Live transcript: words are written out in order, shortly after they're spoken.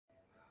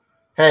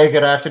Hey,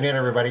 good afternoon,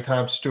 everybody.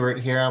 Tom Stewart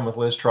here. I'm with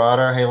Liz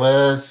Trotter. Hey,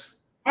 Liz.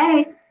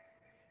 Hey,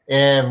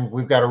 And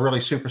we've got a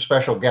really super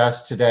special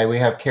guest today. We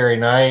have Carrie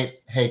Knight.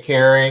 Hey,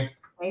 Carrie.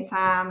 hey,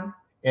 Tom.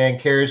 And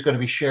Carrie's going to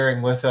be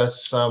sharing with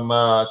us some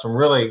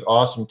really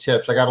awesome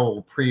tips. I got a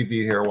little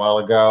preview here a while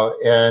ago,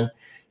 and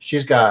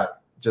she's got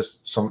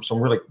just some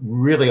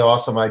really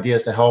awesome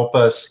ideas to help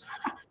us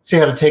see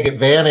how to take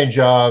advantage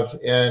of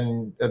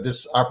in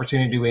this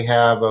opportunity we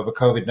have of a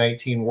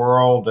COVID-19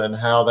 world, and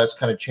how that's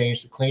kind of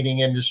changed the cleaning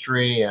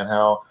industry, and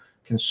how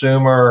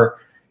consumer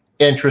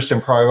interest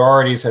and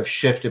priorities have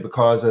shifted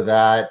because of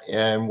that,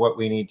 and what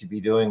we need to be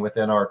doing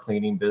within our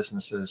cleaning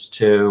businesses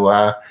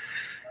to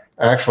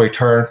actually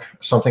turn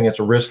something that's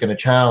a risk and a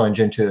challenge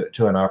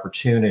into an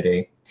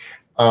opportunity.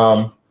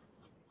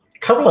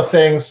 Couple of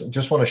things I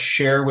just want to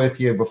share with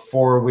you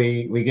before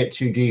we get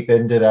too deep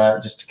into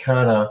that, just to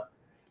kind of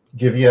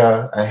give you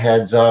a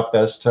heads up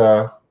as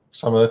to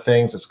some of the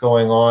things that's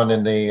going on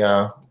in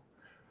the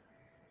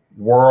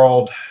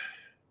world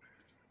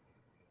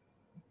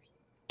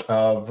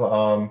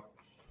of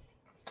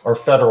our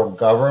federal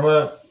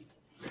government.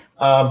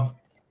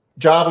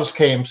 Jobless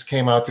claims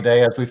came out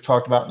today, as we've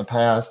talked about in the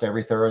past.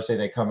 Every Thursday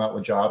they come out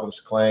with jobless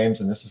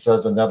claims, and this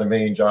says another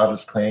million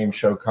jobless claims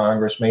show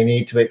Congress may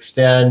need to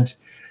extend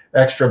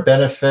extra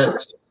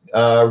benefits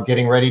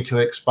getting ready to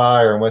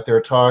expire. And what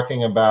they're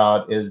talking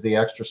about is the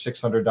extra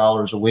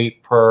 $600 a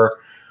week per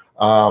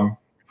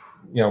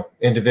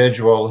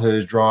individual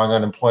who's drawing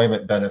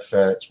unemployment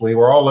benefits. We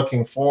were all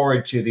looking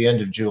forward to the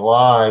end of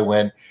July,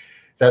 when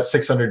that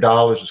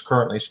 $600 is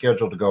currently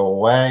scheduled to go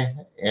away,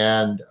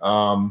 and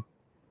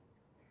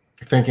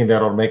thinking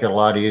that'll make it a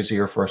lot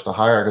easier for us to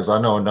hire, because I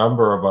know a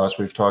number of us,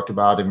 we've talked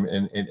about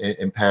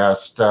in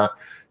past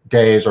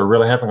days, are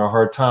really having a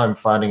hard time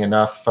finding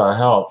enough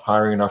help,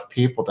 hiring enough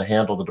people to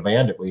handle the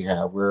demand that we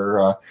have.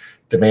 We're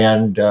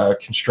demand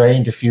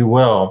constrained, if you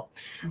will.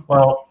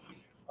 Well,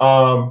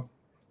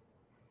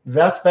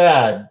 that's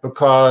bad,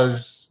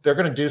 because they're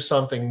going to do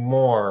something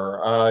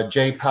more.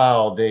 Jay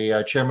Powell,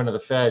 the chairman of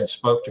the Fed,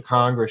 spoke to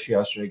Congress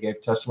yesterday,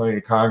 gave testimony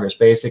to Congress,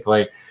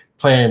 basically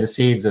planting the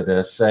seeds of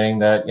this, saying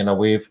that,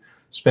 we've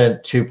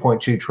spent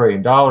 $2.2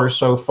 trillion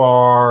so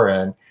far,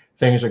 and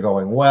things are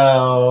going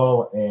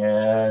well.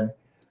 And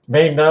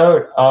made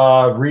note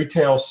of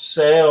retail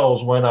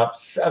sales went up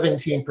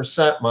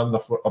 17%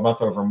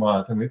 month over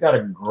month. And we've got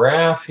a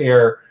graph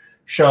here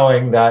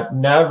showing that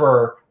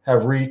never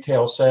have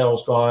retail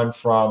sales gone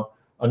from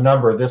a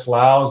number this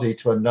lousy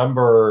to a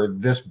number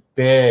this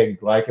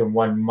big, like in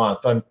 1 month.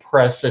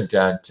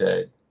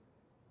 Unprecedented.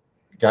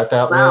 Got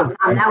that? Wow,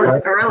 Tom, that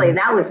was early.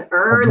 That was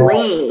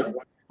early.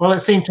 Well, it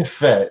seemed to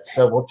fit,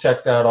 so we'll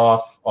check that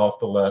off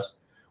the list.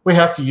 We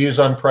have to use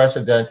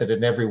unprecedented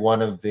in every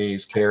one of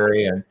these,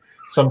 Carrie, and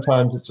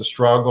sometimes it's a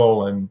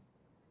struggle, and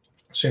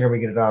the sooner we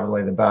get it out of the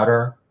way, the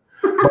better.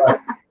 But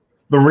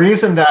the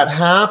reason that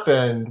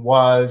happened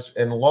was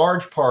in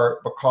large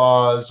part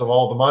because of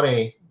all the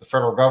money the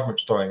federal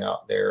government's throwing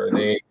out there.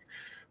 They,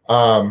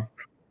 I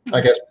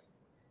guess,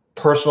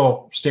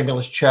 personal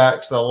stimulus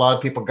checks that a lot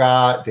of people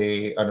got,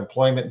 the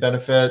unemployment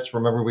benefits.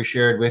 Remember, we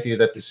shared with you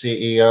that the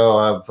CEO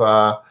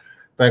of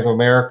Bank of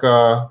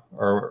America,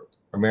 or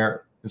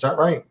is that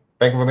right?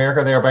 Bank of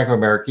America, they are Bank of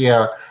America,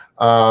 yeah.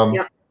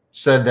 Yep.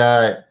 Said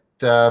that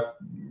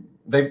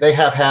they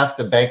have half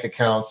the bank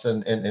accounts in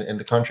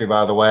the country,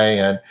 by the way.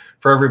 And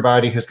for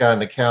everybody who's got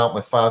an account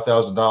with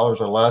 $5,000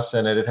 or less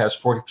in it, it has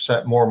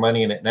 40% more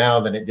money in it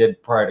now than it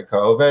did prior to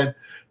COVID.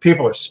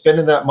 People are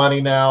spending that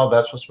money now.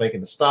 That's what's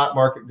making the stock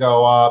market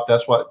go up.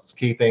 That's what's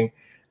keeping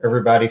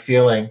everybody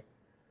feeling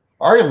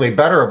arguably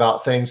better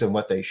about things than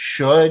what they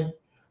should.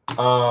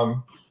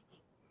 So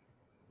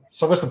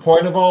what's the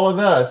point of all of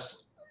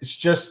this? It's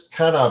just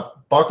kind of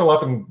buckle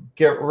up and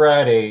get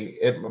ready.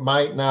 It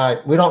might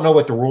not, we don't know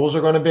what the rules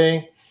are going to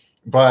be,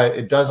 but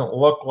it doesn't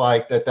look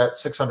like that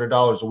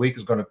 $600 a week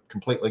is going to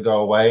completely go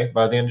away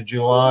by the end of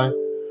July.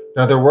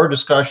 Now, there were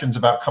discussions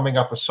about coming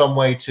up with some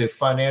way to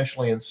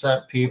financially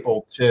incent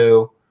people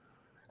to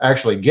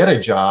actually get a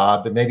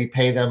job, and maybe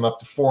pay them up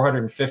to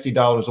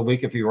 $450 a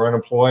week if you were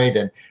unemployed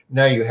and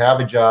now you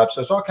have a job.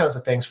 So there's all kinds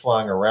of things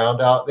flying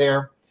around out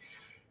there.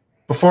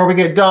 Before we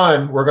get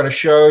done, we're going to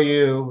show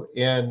you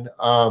in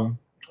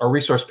our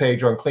resource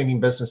page on Cleaning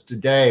Business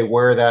Today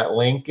where that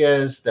link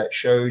is that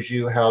shows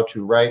you how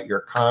to write your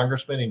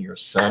congressman and your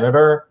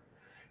senator.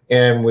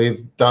 And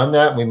we've done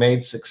that. We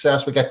made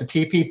success. We got the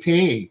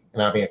PPP.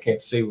 And I mean, I can't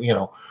see,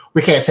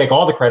 we can't take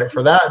all the credit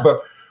for that,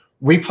 but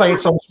we played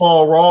some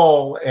small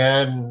role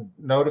in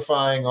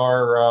notifying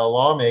our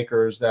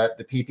lawmakers that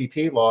the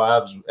PPP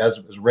law, as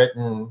it was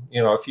written,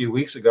 a few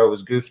weeks ago,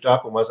 was goofed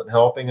up and wasn't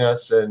helping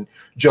us. And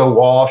Joe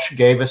Walsh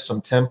gave us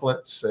some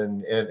templates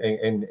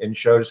and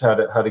showed us how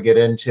to get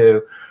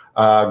into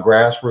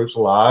grassroots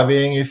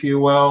lobbying, if you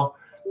will.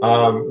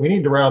 We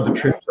need to round the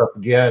troops up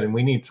again, and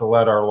we need to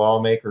let our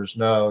lawmakers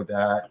know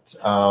that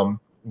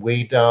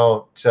we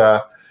don't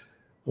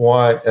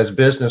want,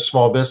 as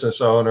small business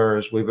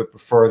owners, we would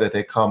prefer that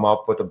they come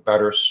up with a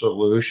better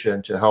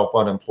solution to help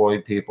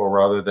unemployed people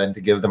rather than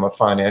to give them a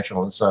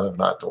financial incentive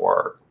not to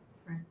work.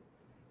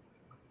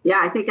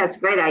 Yeah, I think that's a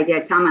great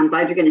idea, Tom. I'm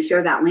glad you're going to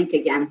share that link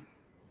again.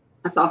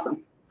 That's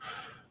awesome.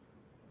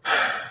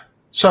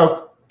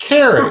 So,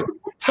 Carrie,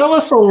 tell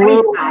us a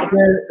little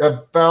bit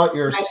about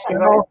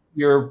yourself,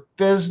 your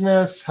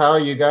business, how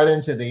you got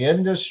into the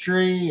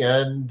industry,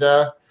 and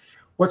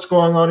what's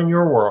going on in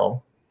your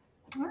world.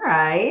 All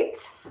right.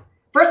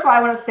 First of all,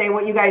 I want to say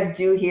what you guys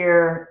do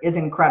here is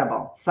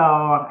incredible. So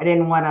I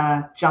didn't want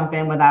to jump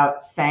in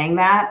without saying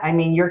that. I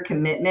mean, your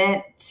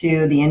commitment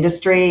to the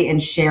industry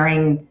and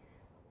sharing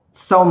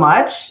so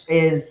much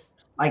is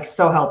like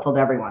so helpful to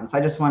everyone. So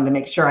I just wanted to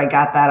make sure I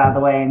got that out of the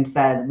way and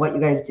said what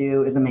you guys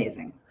do is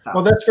amazing. So.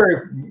 Well, that's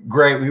very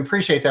great. We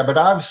appreciate that. But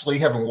obviously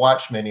you haven't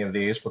watched many of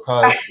these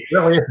because it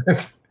really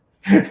isn't.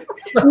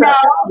 No,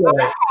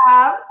 I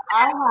have.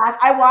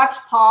 I watched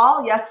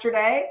Paul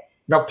yesterday.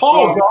 Now,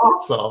 Paul's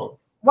awesome.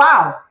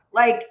 Wow.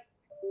 Like,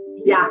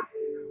 yeah,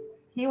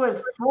 he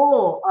was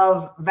full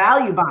of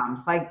value bombs,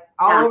 like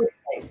all over the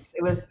place.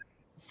 It was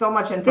so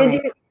much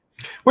information.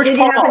 Which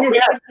Paul?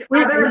 We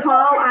had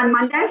Paul on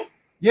Monday.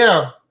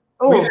 Yeah.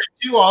 We had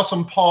 2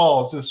 awesome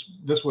Pauls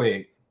this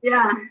week.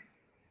 Yeah.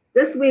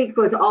 This week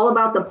was all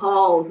about the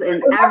Pauls,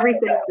 and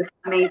everything was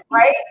amazing.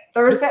 Right?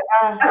 Thursday.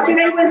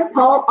 Yesterday was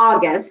Paul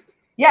August.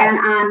 Yes. And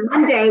on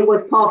Monday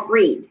was Paul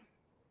Freed.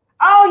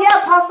 Oh,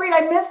 yeah, Paul Freed.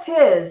 I missed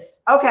his.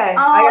 Okay.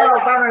 Oh,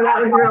 bummer.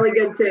 That was really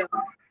good, too.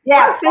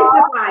 Yeah.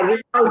 Facebook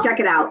Live. Oh, check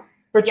it out.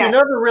 But you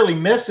never really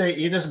miss it.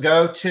 You just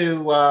go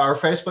to our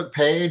Facebook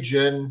page,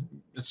 and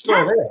it's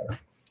still there.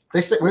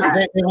 They say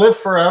they live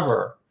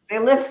forever. They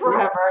live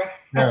forever.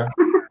 Yeah.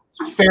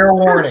 Fair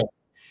warning.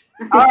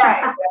 All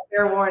right.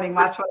 Fair warning.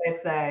 Watch what I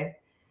say.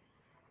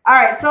 All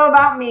right. So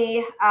about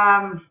me,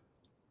 I'm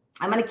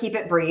going to keep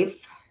it brief.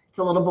 It's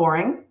a little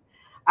boring.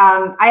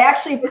 I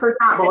actually purchased.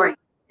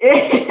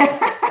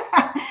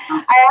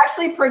 I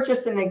actually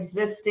purchased an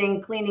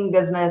existing cleaning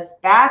business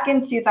back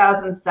in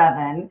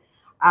 2007.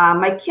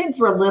 My kids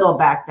were little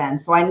back then,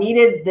 so I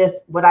needed this,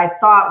 what I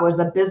thought was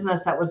a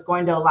business that was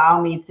going to allow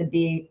me to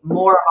be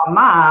more of a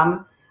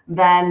mom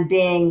than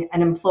being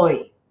an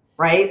employee,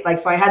 right? Like,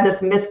 so I had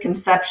this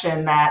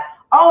misconception that,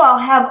 oh, I'll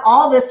have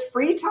all this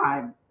free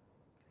time.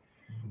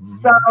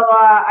 So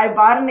I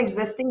bought an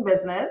existing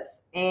business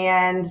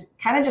and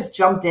kind of just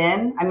jumped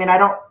in. I mean,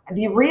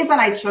 the reason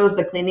I chose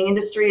the cleaning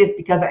industry is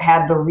because it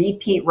had the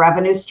repeat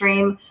revenue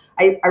stream.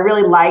 I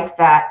really liked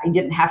that you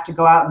didn't have to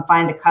go out and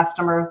find a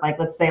customer. Like,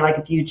 let's say, like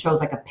if you chose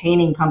like a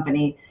painting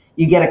company,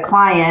 you get a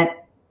client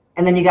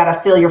and then you got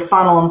to fill your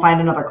funnel and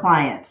find another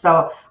client.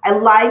 So I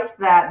liked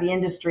that the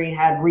industry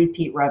had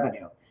repeat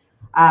revenue.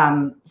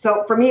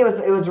 So for me,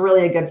 it was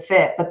really a good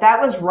fit, but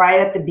that was right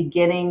at the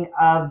beginning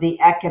of the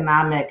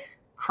economic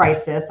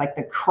crisis, like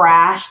the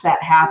crash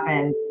that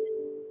happened.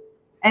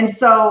 And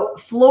so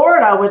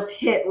Florida was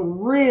hit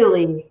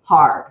really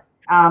hard.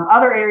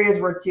 Other areas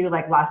were too,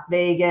 like Las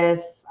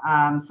Vegas,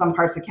 some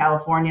parts of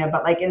California,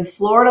 but like in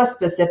Florida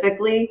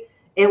specifically,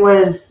 it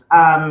was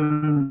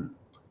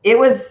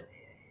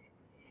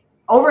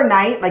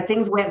overnight. Like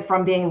things went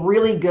from being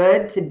really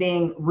good to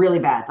being really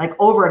bad, like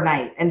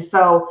overnight. And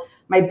so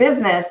my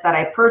business that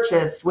I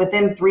purchased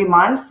within 3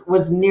 months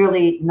was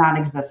nearly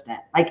non-existent.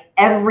 Like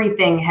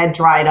everything had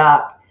dried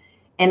up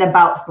in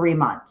about 3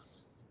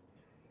 months.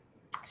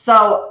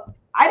 So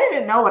I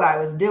didn't know what I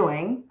was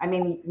doing. I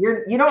mean,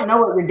 you don't know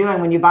what you're doing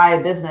when you buy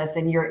a business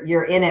and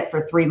you're in it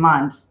for 3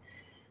 months.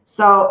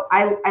 So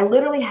I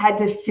literally had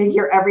to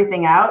figure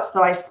everything out.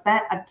 So I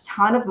spent a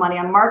ton of money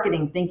on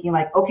marketing, thinking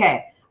like,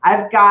 okay,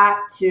 I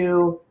got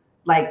to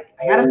spend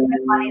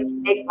money to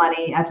make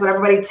money. That's what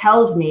everybody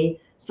tells me.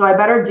 So I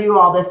better do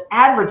all this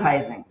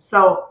advertising.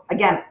 So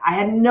again, I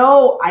had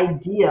no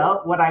idea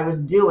what I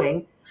was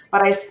doing,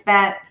 but I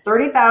spent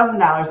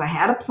 $30,000. I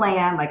had a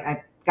plan. Like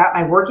I got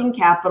my working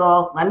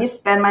capital. Let me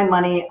spend my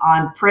money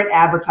on print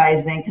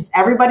advertising because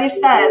everybody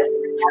says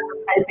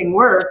advertising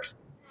works.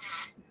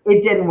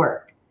 It didn't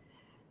work.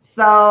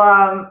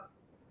 So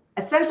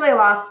essentially I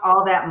lost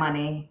all that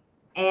money.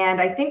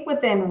 And I think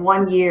within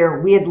 1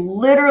 year, we had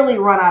literally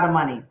run out of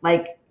money.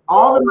 Like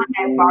all the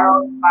money I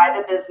borrowed to buy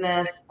the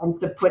business and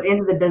to put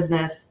into the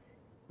business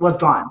was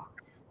gone.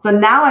 So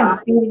now I'm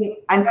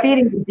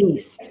feeding the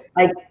beast.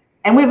 Like,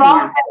 and we've all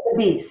fed the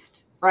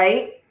beast,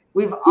 right?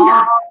 We've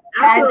all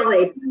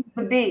absolutely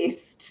the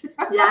beast.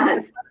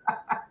 Yes.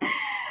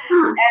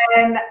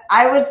 And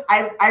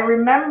I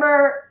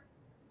remember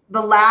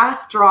the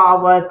last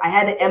straw was I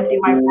had to empty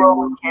my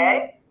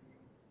 401k,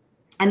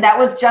 and that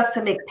was just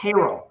to make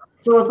payroll.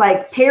 So it was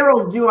like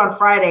payroll's due on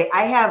Friday.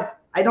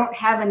 I don't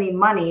have any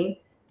money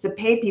to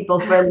pay people,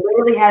 so I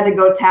literally had to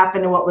go tap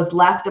into what was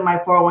left in my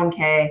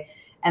 401k,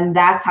 and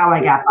that's how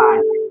I got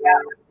by.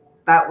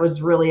 That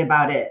was really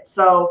about it.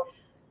 So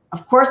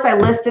of course I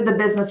listed the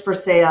business for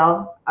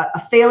sale, a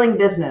failing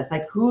business.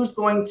 Like who's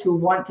going to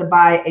want to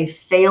buy a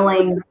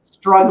failing,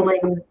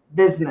 struggling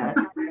business?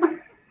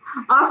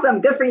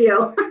 Awesome. Good for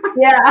you.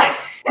 Yeah.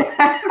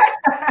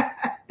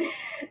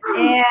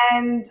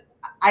 And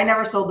I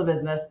never sold the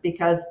business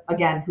because,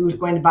 again, who's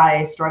going to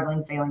buy a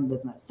struggling, failing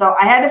business? So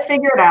I had to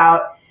figure it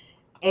out.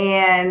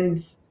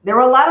 And there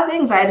were a lot of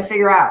things I had to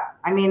figure out.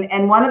 I mean,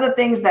 and one of the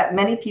things that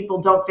many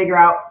people don't figure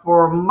out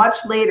for much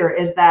later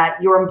is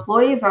that your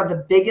employees are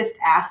the biggest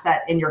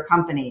asset in your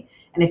company.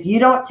 And if you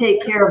don't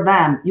take care of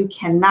them, you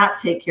cannot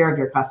take care of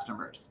your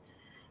customers.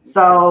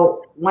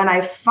 So when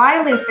I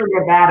finally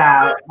figured that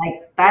out,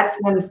 like that's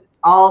when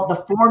all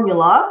the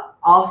formula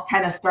all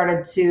kind of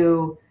started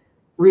to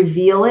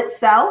reveal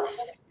itself.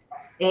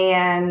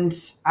 And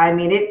I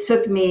mean, it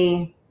took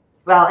me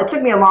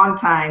a long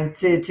time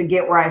to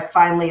get where I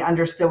finally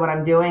understood what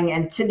I'm doing.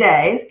 And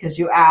today, because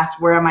you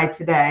asked, where am I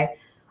today?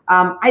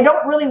 I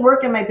don't really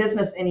work in my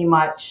business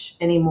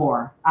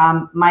anymore.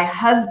 My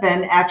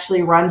husband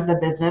actually runs the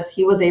business.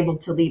 He was able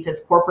to leave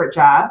his corporate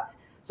job.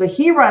 So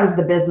he runs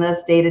the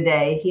business day to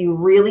day. He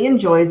really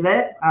enjoys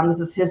it. This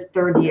is his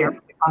third year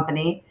with the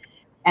company.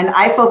 And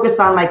I focus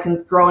on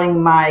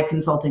growing my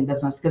consulting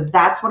business, because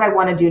that's what I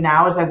want to do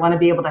now. Is I want to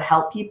be able to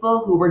help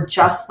people who were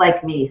just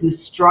like me, who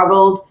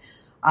struggled,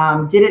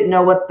 didn't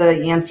know what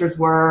the answers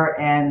were.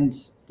 And,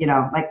 you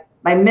know, like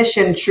my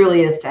mission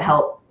truly is to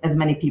help as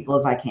many people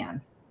as I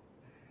can.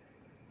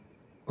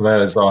 That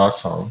is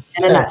awesome.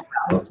 In a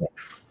nutshell.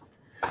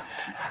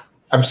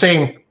 I'm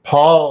saying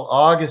Paul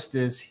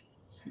Augustus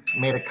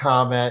made a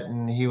comment,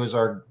 and he was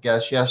our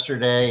guest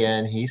yesterday,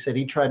 and he said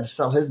he tried to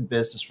sell his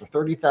business for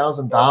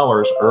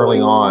 $30,000 early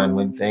on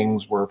when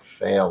things were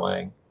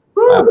failing.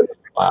 That was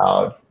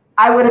loud.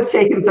 I would have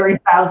taken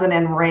 30,000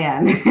 and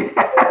ran.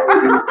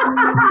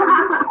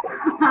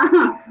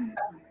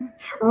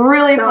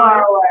 Really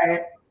far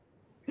away.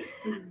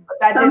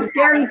 Some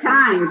scary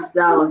times,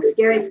 though.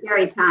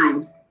 Scary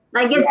times.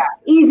 Like, it's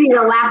easy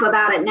to laugh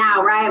about it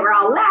now, right? We're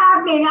all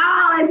laughing.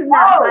 Oh, isn't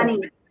that funny?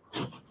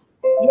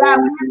 Yeah,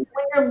 when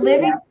you're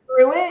living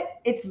through it,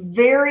 it's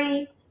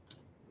very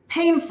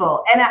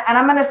painful. And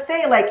I'm going to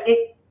say, like,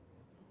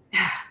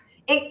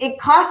 it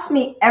cost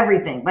me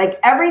everything. Like,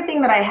 everything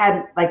that I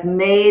had, like,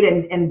 made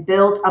and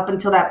built up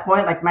until that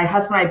point. Like, my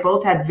husband and I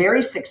both had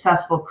very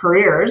successful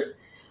careers.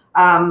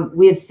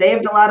 We had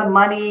saved a lot of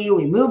money.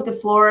 We moved to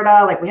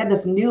Florida. Like, we had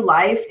this new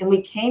life, and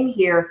we came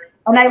here,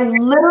 and I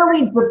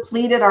literally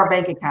depleted our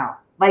bank account.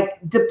 Like,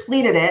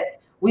 depleted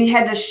it. We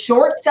had to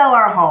short sell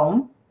our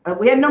home.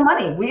 We had no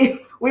money.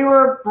 We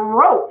were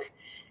broke,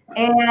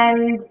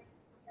 and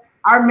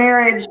our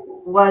marriage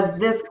was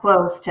this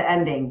close to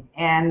ending.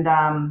 And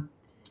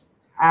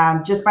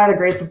just by the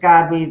grace of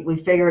God, we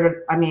figured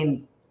it. I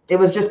mean, it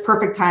was just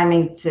perfect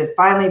timing to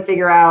finally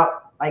figure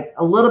out like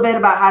a little bit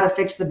about how to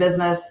fix the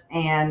business,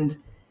 and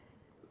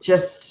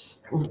just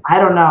I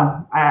don't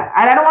know.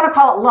 I don't want to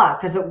call it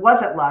luck, because it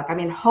wasn't luck. I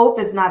mean, hope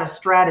is not a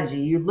strategy.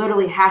 You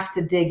literally have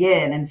to dig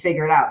in and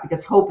figure it out,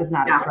 because hope is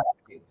not a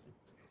strategy.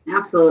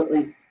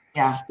 Absolutely.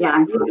 Yeah.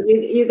 Yeah.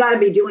 You got to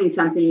be doing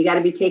something. You got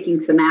to be taking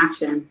some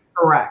action.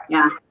 Correct.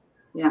 Yeah.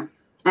 Yeah.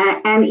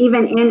 And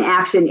even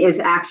inaction is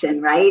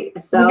action, right?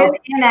 So even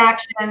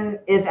inaction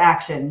is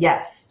action.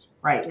 Yes.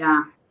 Right.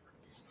 Yeah.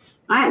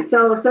 All right.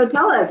 So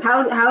tell us,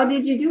 how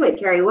did you do it,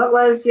 Carrie? What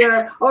was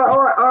your,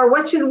 or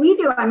what should we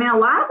do? I mean, a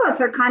lot of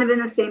us are kind of in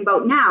the same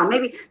boat now.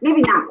 Maybe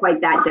not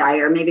quite that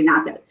dire, maybe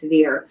not that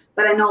severe,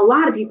 but I know a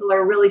lot of people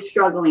are really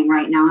struggling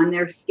right now, and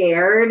they're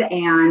scared,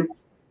 and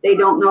they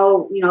don't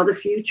know, the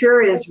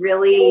future is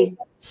really,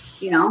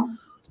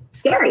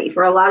 scary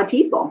for a lot of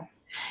people.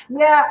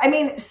 Yeah, I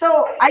mean,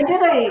 so I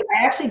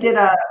actually did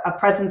a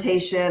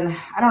presentation.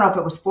 I don't know if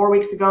it was 4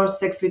 weeks ago,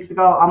 6 weeks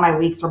ago. All my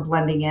weeks are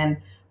blending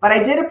in, but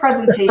I did a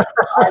presentation.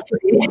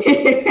 We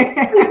say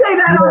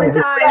that all the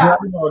time. Yeah.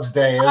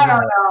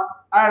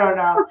 I don't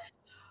know.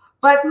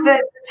 But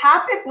the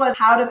topic was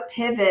how to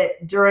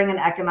pivot during an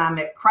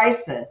economic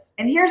crisis.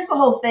 And here's the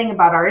whole thing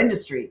about our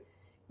industry.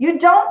 You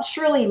don't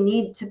truly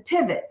need to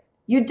pivot.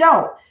 You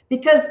don't,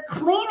 because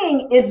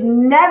cleaning is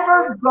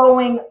never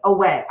going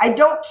away. I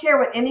don't care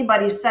what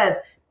anybody says.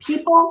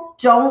 People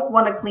don't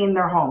want to clean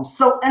their homes.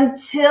 So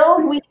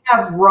until we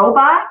have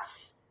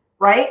robots,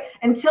 right?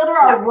 Until there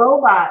are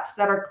robots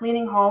that are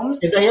cleaning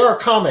homes. They are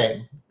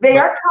coming. They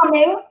are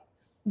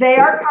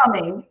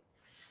coming.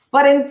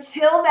 But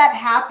until that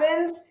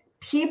happens,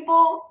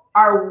 people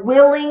are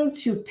willing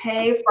to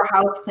pay for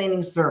house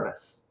cleaning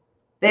service.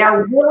 They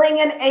are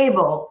willing and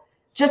able.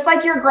 Just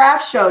like your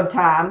graph showed,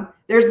 Tom,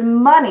 there's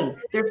money.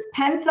 There's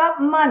pent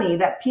up money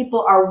that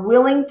people are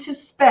willing to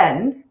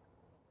spend.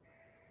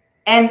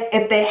 And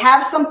if they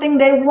have something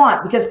they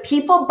want, because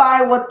people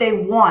buy what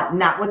they want,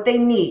 not what they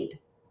need.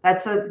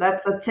 That's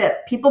a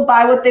tip. People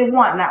buy what they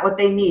want, not what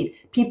they need.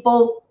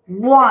 People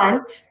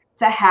want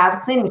to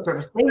have cleaning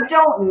service. They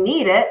don't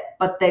need it,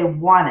 but they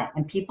want it.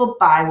 And people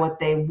buy what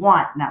they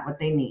want, not what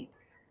they need.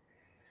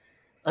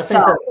 I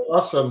think that's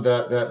awesome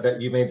that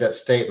you made that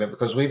statement,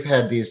 because we've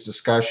had these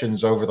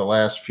discussions over the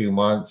last few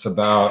months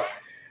about,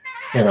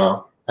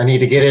 I need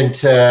to get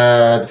into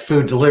the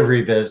food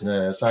delivery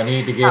business. I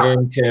need to get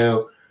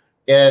into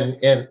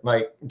and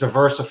like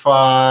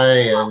diversify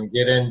and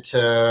get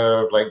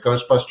into like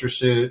Ghostbuster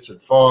suits and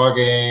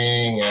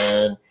fogging.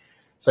 And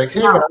it's like,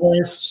 hey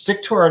guys,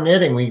 stick to our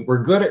knitting.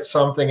 We're good at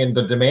something, and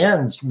the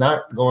demand's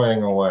not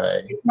going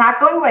away. It's not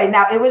going away.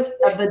 Now, it was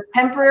the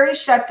temporary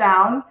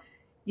shutdown.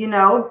 you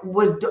know,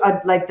 was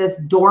like this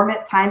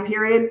dormant time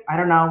period. I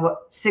don't know,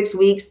 6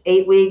 weeks,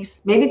 8 weeks,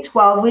 maybe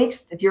 12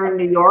 weeks if you're in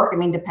New York. I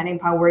mean, depending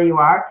upon where you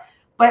are.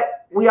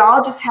 But we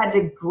all just had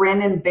to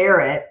grin and bear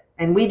it.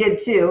 And we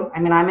did too. I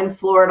mean, I'm in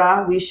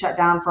Florida. We shut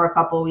down for a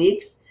couple of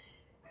weeks.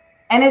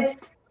 And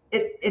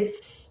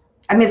it's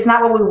I mean, it's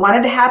not what we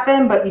wanted to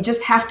happen, but you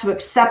just have to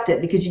accept it,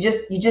 because you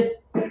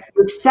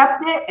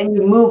accept it and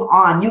you move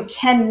on. You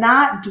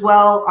cannot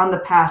dwell on the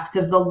past,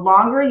 because the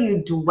longer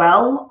you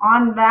dwell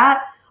on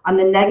that, on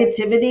the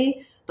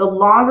negativity, the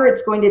longer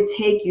it's going to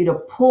take you to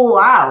pull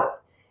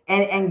out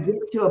and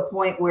get to a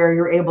point where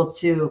you're able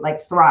to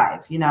like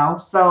thrive, you know?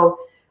 So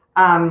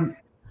the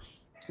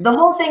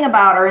whole thing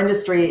about our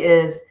industry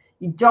is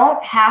you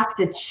don't have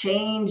to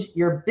change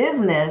your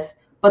business,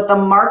 but the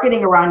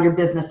marketing around your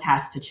business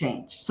has to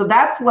change. So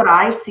that's what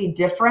I see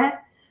different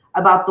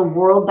about the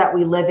world that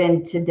we live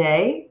in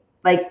today.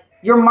 Like,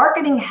 your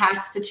marketing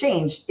has to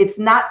change. It's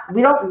not,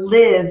 we don't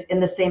live in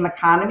the same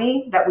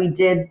economy that we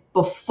did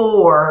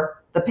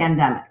before the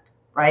pandemic,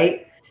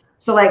 right?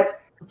 So like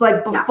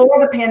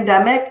before the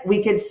pandemic,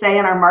 we could say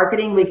in our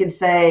marketing, we could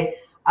say,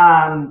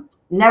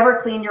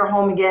 never clean your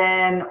home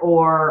again,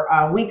 or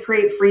we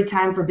create free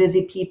time for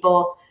busy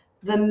people.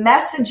 The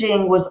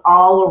messaging was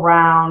all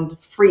around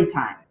free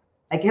time,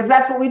 like, because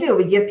that's what we do.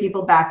 We give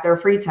people back their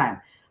free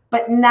time.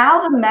 But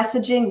now the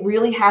messaging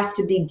really has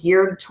to be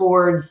geared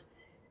towards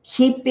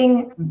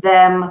keeping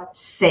them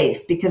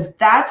safe, because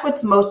that's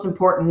what's most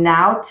important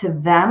now to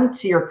them,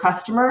 to your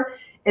customer,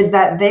 is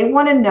that they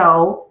want to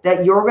know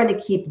that you're going to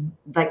keep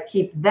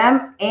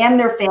them and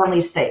their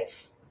family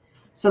safe.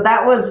 So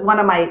that was one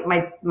of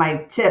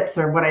my tips,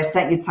 or what I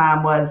sent you,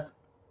 Tom, was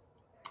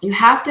you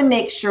have to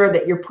make sure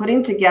that you're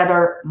putting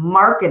together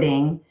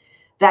marketing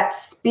that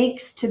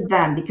speaks to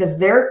them, because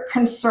their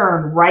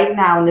concern right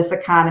now in this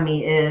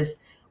economy is,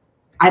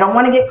 I don't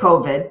want to get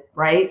COVID,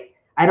 right?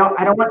 I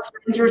don't want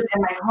strangers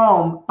in my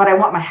home, but I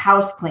want my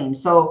house clean.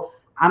 So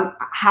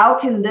how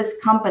can this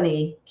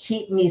company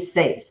keep me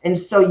safe? And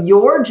so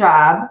your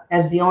job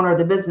as the owner of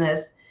the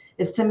business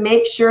is to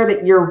make sure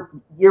that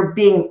you're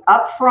being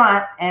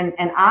upfront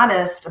and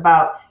honest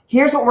about,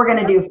 here's what we're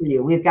going to do for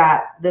you. We've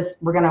got this,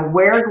 we're going to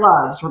wear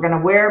gloves, we're going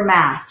to wear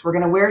masks, we're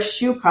going to wear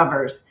shoe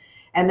covers.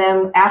 And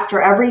then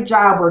after every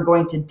job, we're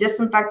going to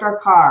disinfect our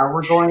car,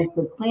 we're going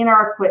to clean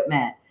our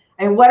equipment.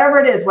 And whatever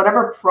it is,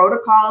 whatever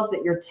protocols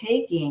that you're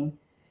taking,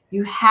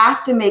 you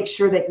have to make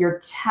sure that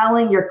you're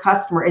telling your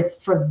customer it's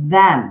for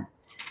them,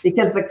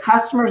 because the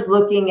customer's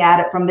looking at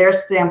it from their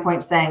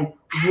standpoint saying,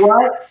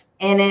 what's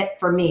in it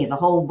for me? The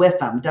whole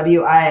WIFM,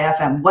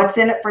 W-I-F-M, what's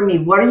in it for me?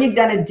 What are you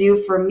going to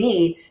do for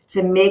me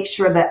to make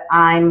sure that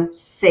I'm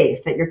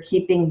safe, that you're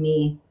keeping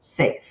me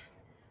safe?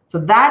 So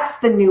that's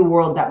the new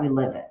world that we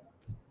live in.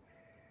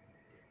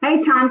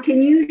 Hey, Tom,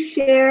 can you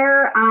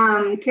share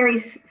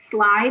Carrie's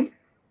slide?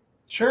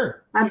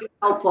 Sure. That'd be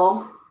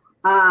helpful.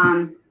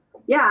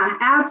 Yeah,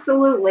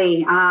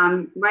 absolutely.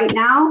 Right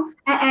now,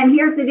 and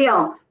here's the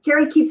deal.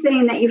 Carrie keeps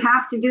saying that you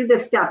have to do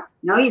this stuff.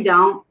 No, you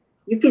don't.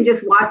 You can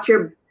just watch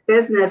your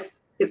business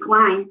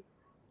decline,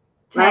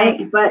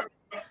 right? But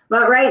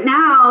right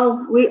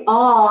now, we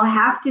all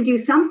have to do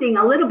something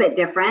a little bit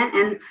different.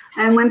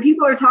 And when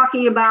people are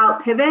talking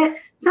about pivot,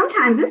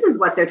 sometimes this is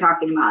what they're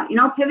talking about. You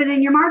know, pivot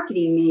in your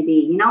marketing, maybe.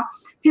 You know,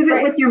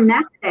 pivot with your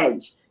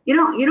message. You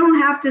don't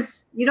have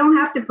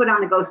to put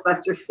on a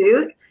Ghostbuster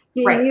suit.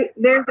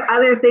 There's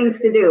other things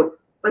to do,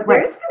 but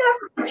there's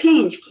going to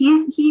change.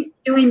 Can't keep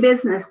doing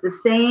business the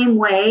same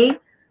way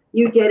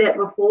you did it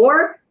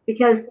before,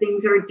 because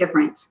things are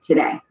different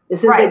today.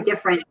 This is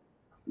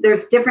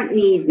there's different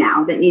need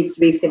now that needs to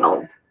be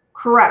filled.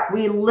 Correct.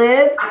 We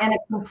live in a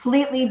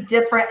completely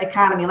different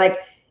economy. Like,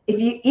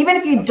 even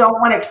if you don't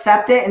want to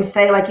accept it and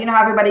say, like, you know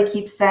how everybody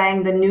keeps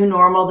saying the new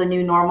normal,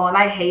 and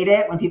I hate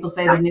it when people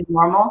say the new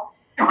normal.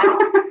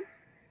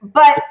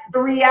 But the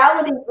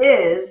reality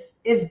is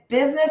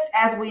business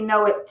as we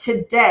know it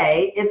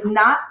today is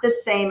not the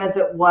same as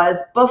it was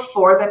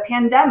before the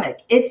pandemic.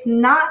 It's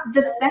not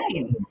the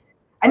same.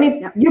 I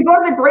mean, you go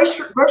to the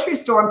grocery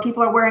store and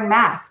people are wearing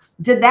masks.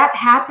 Did that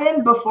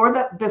happen before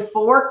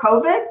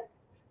COVID?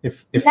 It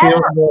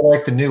feels more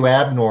like the new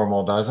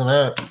abnormal, doesn't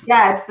it?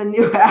 Yeah, it's the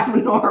new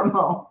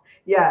abnormal.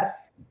 Yes.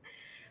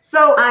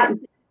 So,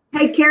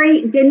 hey,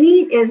 Carrie,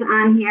 Denise is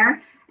on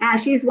here.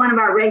 She's one of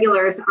our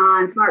regulars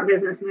on Smart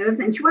Business Moves,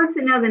 and she wants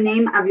to know the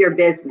name of your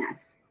business.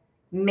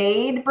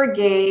 Maid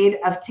Brigade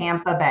of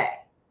Tampa Bay.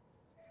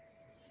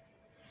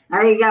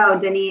 There you go,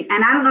 Denise.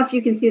 And I don't know if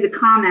you can see the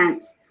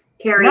comments,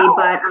 Carrie,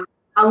 but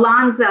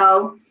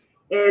Alonzo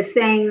is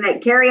saying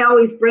that Carrie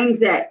always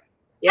brings it.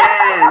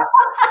 Yeah.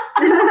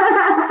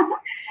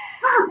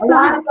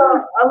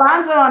 Alonzo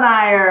and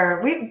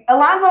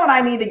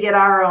I need to get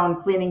our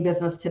own Cleaning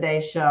Business Today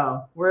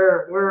show.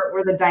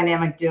 We're the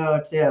dynamic duo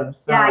too. So.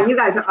 Yeah, you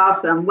guys are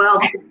awesome. Well,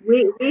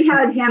 we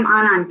had him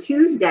on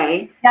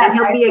Tuesday, and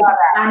he'll be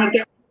on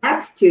again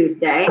next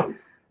Tuesday.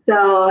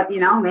 So, you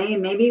know,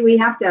 maybe we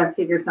have to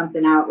figure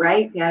something out,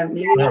 right? Yeah,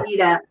 maybe we need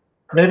a.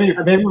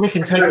 Maybe we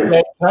can take a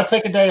day. Can I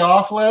take a day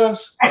off,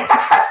 Liz?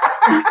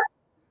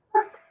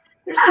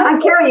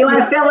 Carrie, you want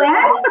to fill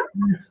in?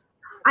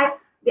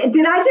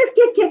 Did I just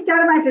get kicked out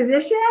of my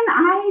position?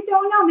 I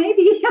don't know,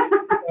 maybe.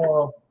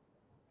 Oh.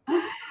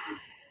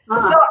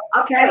 So,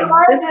 okay. As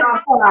far as this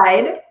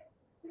slide,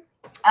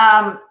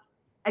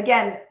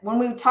 again, when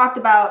we talked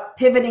about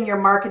pivoting your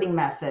marketing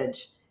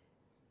message,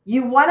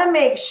 you want to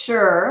make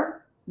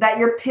sure that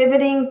you're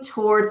pivoting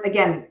towards,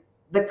 again,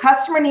 the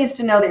customer needs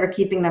to know that you're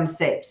keeping them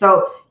safe.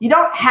 So you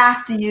don't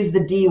have to use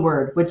the D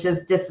word, which is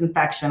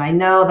disinfection. I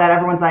know that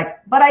everyone's like,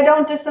 but I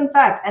don't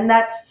disinfect, and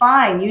that's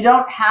fine. You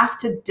don't have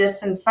to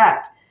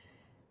disinfect.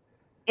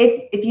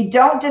 If you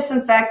don't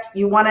disinfect,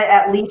 you want to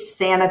at least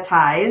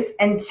sanitize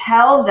and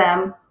tell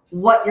them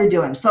what you're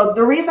doing. So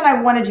the reason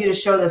I wanted you to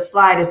show this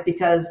slide is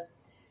because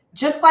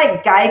just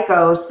like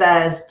Geico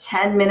says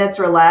 10 minutes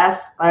or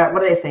less, what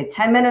do they say?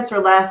 10 minutes or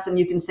less and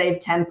you can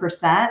save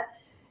 10%.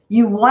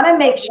 You want to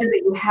make sure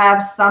that you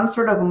have some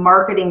sort of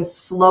marketing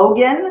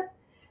slogan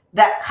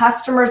that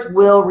customers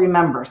will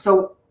remember.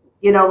 So,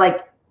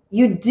 like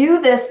you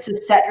do this to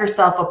set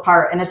yourself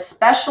apart, and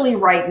especially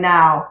right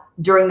now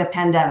during the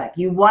pandemic,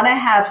 you want to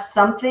have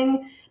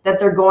something that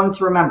they're going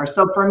to remember.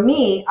 So for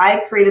me,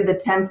 I created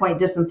the 10-point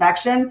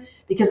disinfection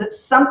because it's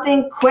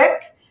something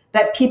quick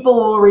that people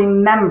will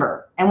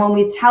remember. And when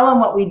we tell them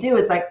what we do,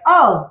 it's like,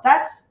 oh,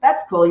 that's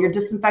cool. You're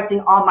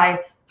disinfecting all my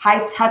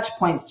high touch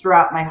points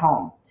throughout my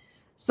home.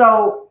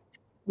 So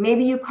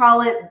maybe you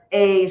call it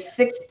a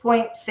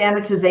 6-point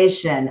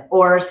sanitization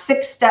or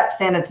 6-step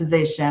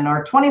sanitization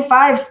or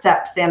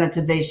 25-step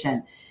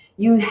sanitization.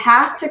 You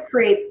have to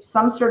create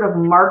some sort of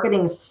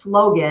marketing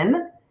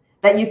slogan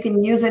that you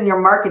can use in your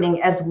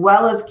marketing as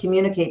well as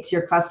communicate to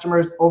your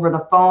customers over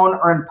the phone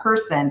or in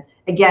person.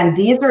 Again,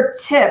 these are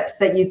tips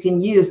that you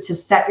can use to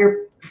set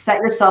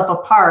yourself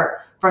apart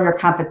from your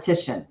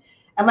competition.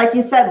 And like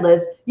you said,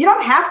 Liz, you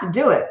don't have to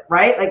do it,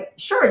 right? Like,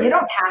 sure, you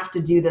don't have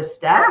to do this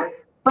step,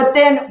 but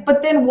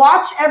then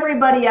watch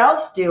everybody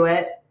else do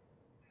it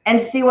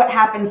and see what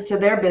happens to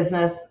their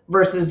business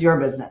versus your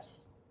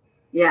business.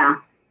 Yeah.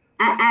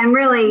 And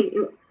really,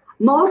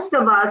 most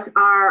of us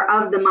are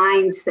of the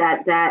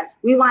mindset that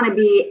we want to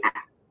be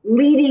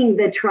leading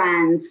the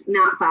trends,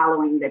 not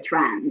following the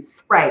trends.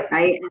 Right.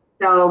 Right.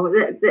 So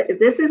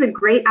this is a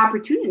great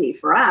opportunity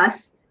for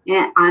us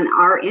on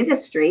our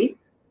industry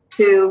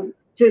to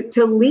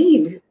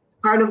lead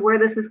part of where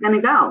this is going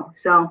to go.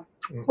 So.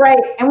 Right.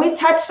 And we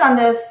touched on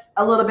this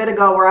a little bit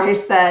ago where I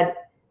said,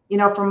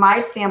 from my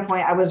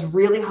standpoint, I was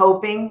really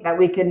hoping that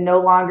we could no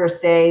longer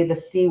say the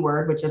C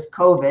word, which is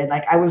COVID.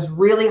 Like I was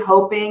really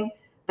hoping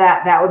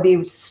that would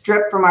be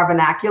stripped from our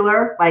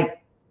vernacular,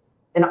 like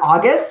in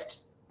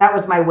August. That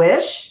was my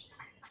wish,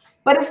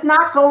 but it's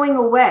not going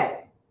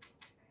away.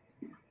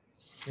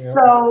 Yeah.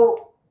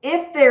 So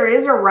if there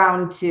is a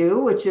round 2,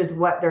 which is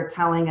what they're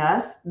telling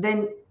us,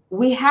 then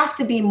we have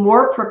to be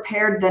more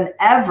prepared than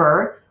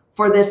ever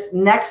for this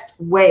next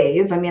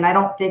wave. I mean, I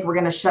don't think we're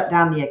going to shut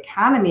down the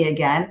economy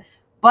again,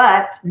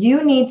 but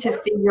you need to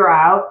figure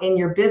out in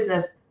your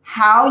business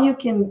how you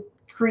can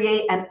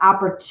create an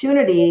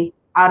opportunity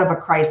out of a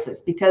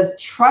crisis, because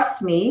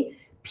trust me,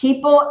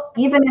 people,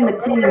 even in the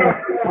cleaning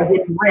industry, are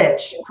getting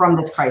rich from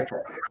this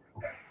crisis.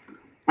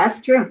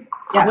 That's true.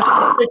 Yeah. This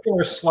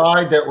particular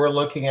slide that we're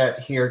looking at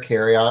here,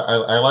 Carrie,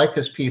 I like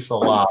this piece a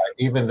lot,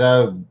 even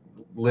though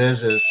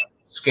Liz is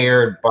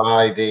scared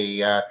by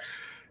the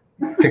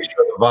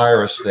picture of the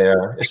virus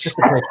there. It's just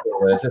a picture,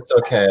 Liz. It's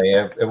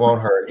okay. It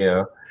won't hurt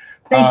you.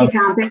 Thank you,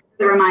 Tom. Thanks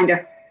for the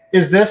reminder.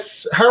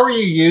 How are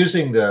you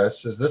using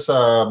this? Is this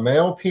a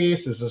mail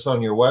piece? Is this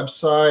on your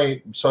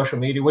website, social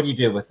media? What do you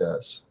do with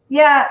this?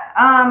 Yeah.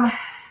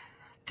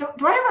 Do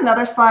I have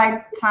another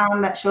slide,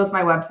 Tom, that shows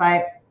my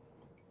website?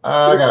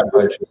 I got a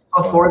bunch.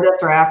 Before this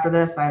or after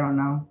this? I don't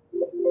know.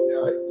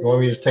 You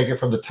want me to just take it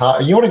from the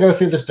top? You want to go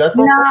through this deck?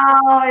 No,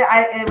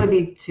 it would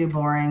be too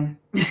boring.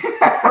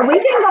 Well, we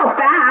can go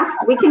fast.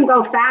 We can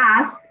go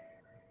fast.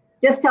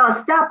 Just tell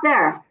us, stop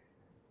there.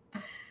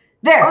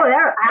 There. Oh,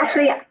 there.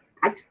 Actually,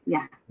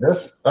 yeah.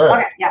 Yes. All right.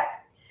 Okay. Yeah.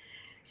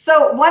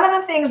 So one of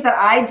the things that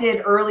I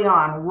did early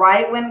on,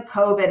 right when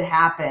COVID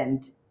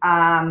happened,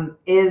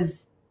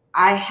 is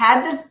I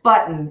had this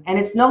button, and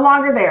it's no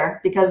longer there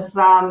because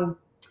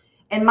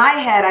in my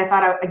head, I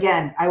thought,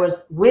 I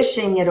was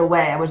wishing it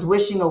away. I was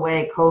wishing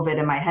away COVID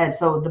in my head.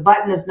 So the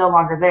button is no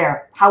longer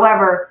there.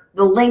 However,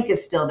 the link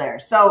is still there.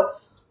 So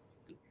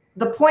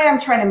the point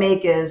I'm trying to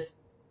make is,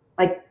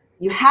 like,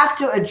 you have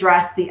to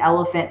address the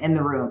elephant in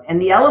the room.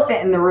 And the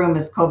elephant in the room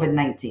is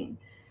COVID-19.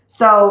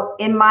 So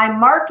in my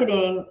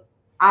marketing,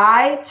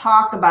 I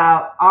talk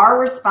about our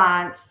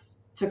response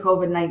to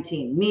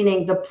COVID-19,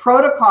 meaning the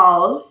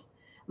protocols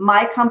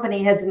my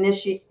company has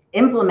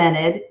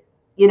implemented,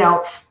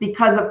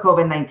 because of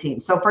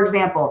COVID-19. So for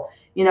example,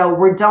 we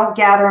don't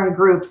gather in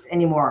groups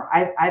anymore.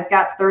 I've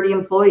got 30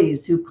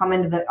 employees who come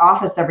into the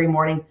office every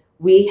morning.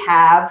 We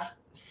have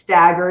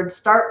staggered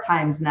start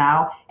times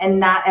now, and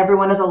not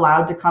everyone is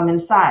allowed to come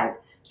inside.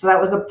 So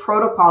that was a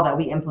protocol that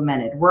we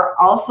implemented. We're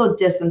also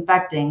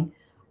disinfecting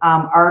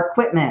our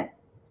equipment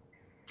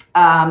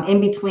in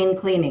between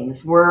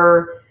cleanings.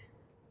 We're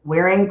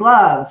wearing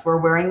gloves, we're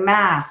wearing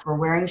masks, we're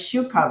wearing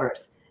shoe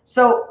covers.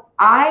 So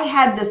I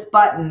had this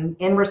button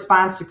in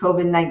response to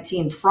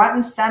COVID-19 front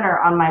and center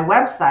on my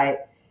website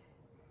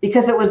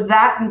because it was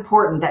that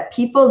important that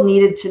people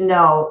needed to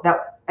know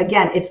that,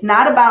 again, it's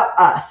not about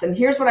us. And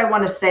here's what I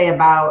want to say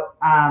about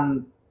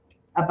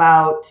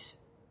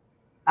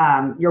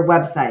your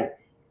website.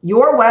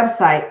 Your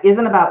website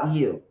isn't about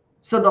you.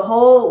 So the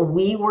whole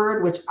we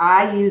word, which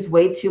I use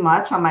way too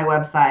much on my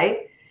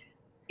website,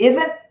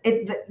 isn't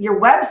it?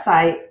 Your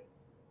website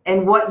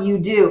and what you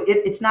do,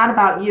 it's not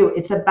about you,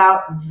 it's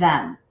about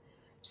them.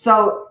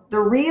 So the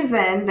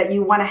reason that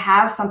you want to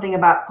have something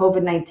about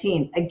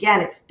COVID-19,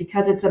 again, it's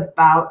because it's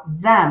about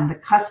them, the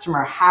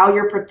customer, how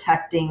you're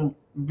protecting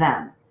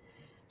them.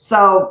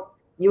 So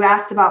you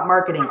asked about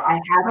marketing. I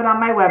have it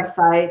on my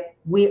website.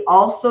 We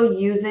also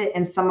use it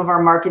in some of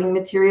our marketing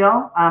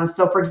material.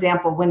 So for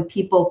example, when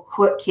people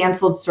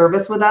canceled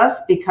service with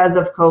us because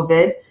of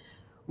COVID,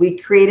 we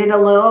created a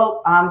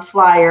little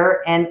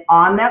flyer, and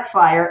on that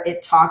flyer,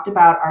 it talked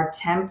about our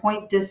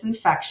 10-point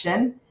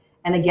disinfection,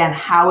 and again,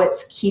 how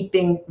it's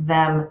keeping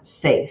them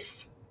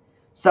safe.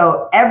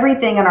 So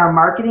everything in our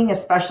marketing,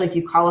 especially if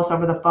you call us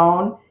over the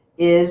phone,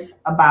 is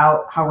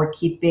about how we're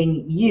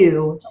keeping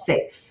you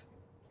safe.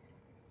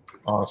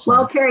 Awesome.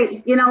 Well,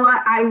 Carrie, you know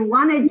what? I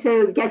wanted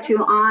to get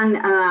you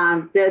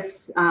on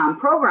this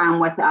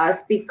program with us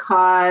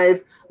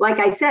because, like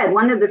I said,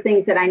 one of the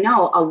things that I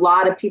know a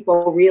lot of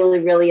people really,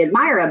 really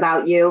admire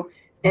about you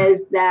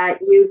is that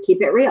you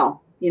keep it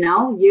real. You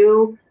know,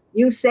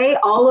 you say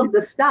all of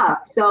the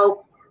stuff.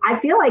 So I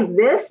feel like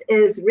this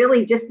is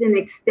really just an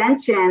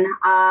extension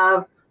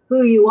of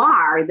who you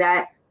are,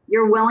 that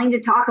you're willing to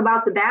talk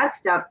about the bad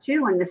stuff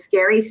too and the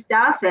scary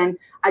stuff and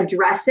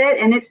address it.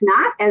 And it's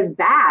not as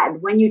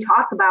bad when you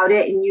talk about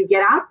it and you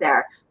get out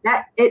there.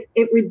 That it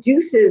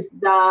reduces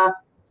the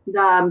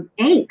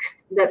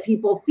angst that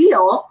people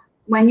feel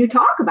when you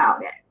talk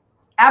about it.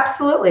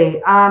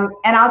 Absolutely. And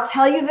I'll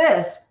tell you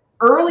this,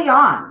 early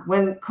on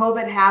when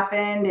COVID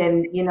happened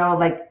and, you know,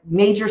 like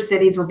major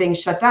cities were being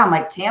shut down,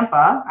 like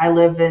Tampa, I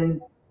live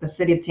in the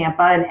city of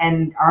Tampa,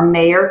 and our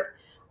mayor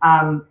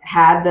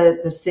had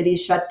the city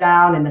shut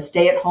down and the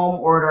stay-at-home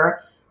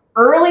order.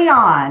 Early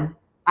on,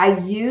 I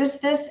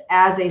used this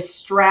as a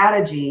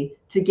strategy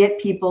to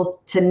get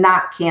people to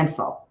not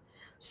cancel.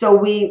 So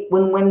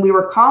when we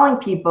were calling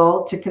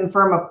people to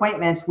confirm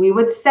appointments, we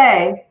would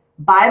say,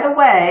 by the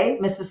way,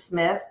 Mrs.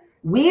 Smith,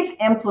 we've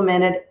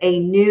implemented a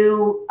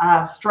new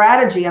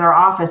strategy in our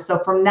office. So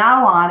from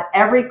now on,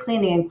 every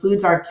cleaning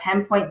includes our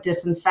 10-point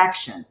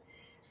disinfection.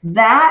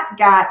 That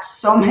got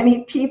so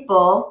many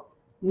people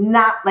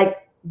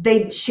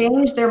they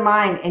changed their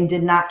mind and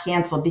did not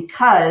cancel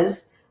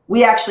because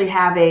we actually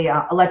have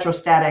a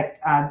electrostatic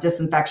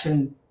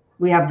disinfection.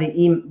 We have the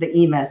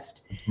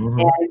e-mist. Mm-hmm.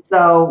 And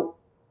so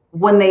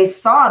when they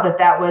saw that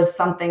that was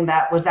something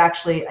that was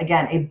actually,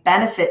 again, a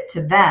benefit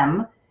to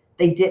them,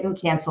 they didn't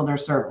cancel their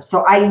service.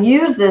 So I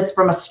use this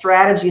from a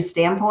strategy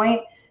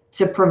standpoint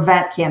to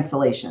prevent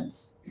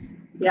cancellations.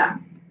 Yeah.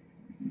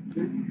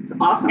 It's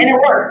awesome. And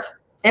it worked.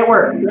 It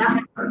worked.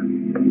 Yeah.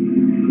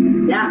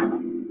 Yeah.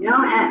 You know,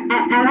 and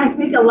I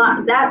think a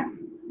lot that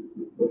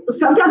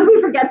sometimes we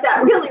forget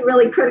that really,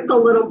 really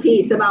critical little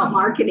piece about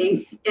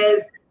marketing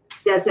is,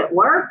 does it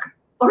work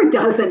or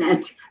doesn't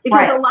it?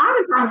 Because a lot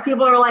of times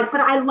people are like, but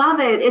I love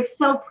it. It's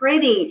so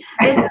pretty.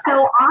 It's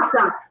so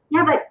awesome.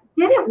 Yeah, but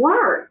did it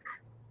work?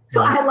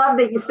 So I love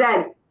that you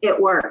said it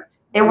worked.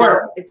 It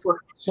worked. It's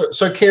worked.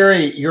 So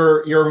Carrie,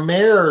 your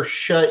mayor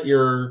shut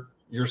your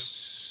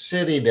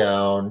city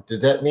down. Did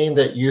that mean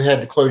that you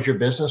had to close your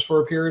business for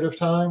a period of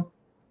time?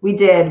 We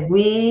did.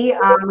 We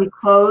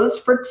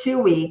closed for 2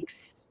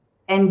 weeks,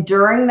 and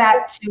during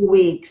that 2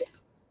 weeks,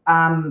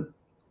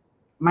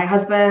 my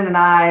husband and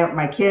I,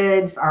 my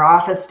kids, our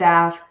office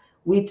staff,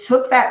 we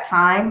took that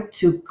time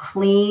to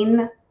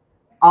clean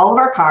all of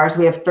our cars.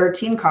 We have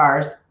 13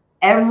 cars,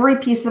 every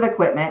piece of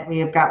equipment. We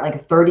have got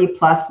like 30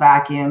 plus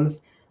vacuums.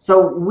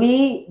 So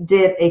we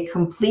did a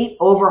complete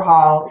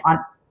overhaul on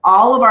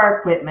all of our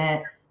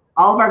equipment,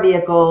 all of our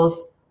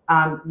vehicles.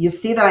 You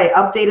see that I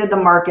updated the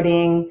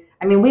marketing.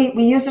 I mean, we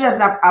used it as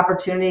an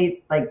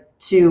opportunity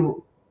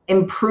to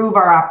improve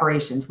our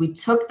operations. We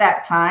took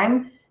that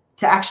time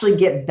to actually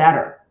get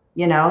better,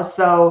 you know?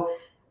 So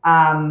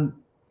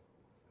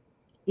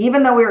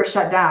even though we were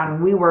shut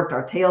down, we worked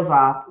our tails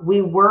off.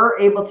 We were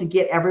able to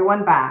get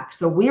everyone back.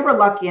 So we were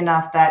lucky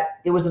enough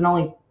that it was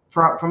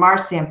from our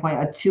standpoint,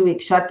 a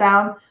 2-week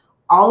shutdown.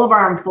 All of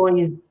our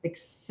employees,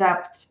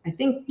 except I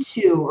think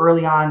 2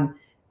 early on,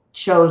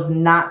 chose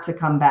not to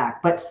come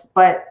back. But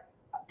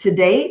to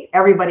date,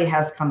 everybody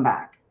has come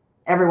back.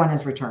 Everyone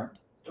has returned.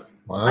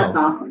 Wow. That's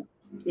awesome.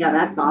 Yeah,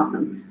 that's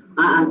awesome.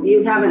 I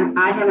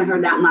haven't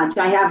heard that much.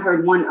 I have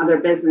heard one other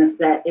business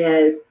that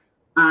is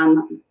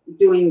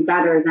doing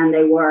better than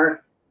they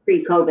were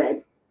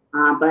pre-COVID,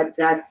 but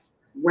that's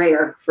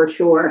rare for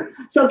sure.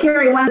 So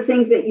Carrie, one of the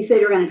things that you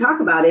said you're going to talk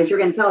about is you're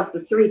going to tell us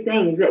the 3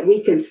 things that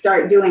we could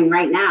start doing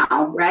right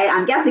now, right?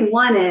 I'm guessing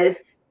one is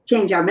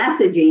change our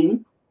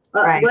messaging.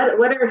 Right.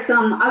 What are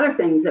some other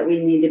things that we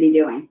need to be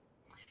doing?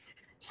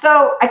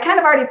 So I kind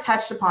of already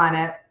touched upon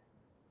it.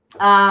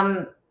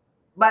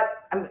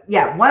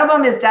 Yeah, one of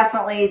them is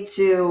definitely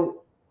to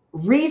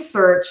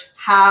research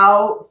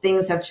how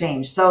things have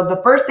changed. So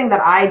the first thing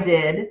that I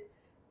did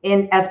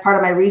as part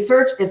of my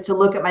research is to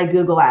look at my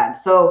Google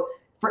ads. So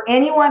for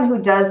anyone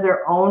who does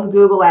their own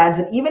Google ads,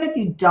 and even if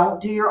you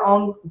don't do your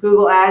own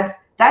Google ads,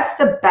 that's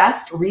the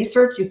best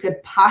research you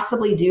could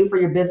possibly do for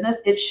your business.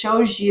 It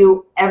shows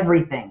you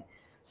everything.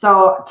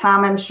 So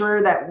Tom, I'm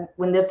sure that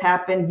when this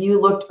happened,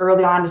 you looked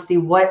early on to see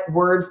what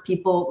words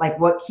people, like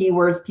what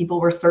keywords people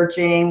were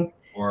searching.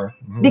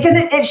 Because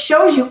it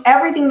shows you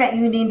everything that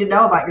you need to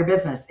know about your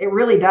business. It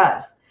really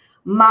does.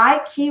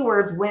 My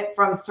keywords went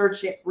from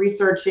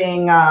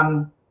researching,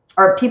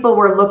 or people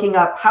were looking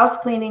up house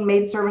cleaning,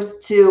 maid service,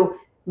 to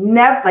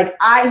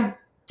I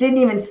didn't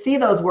even see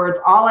those words.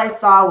 All I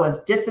saw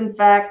was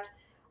disinfect,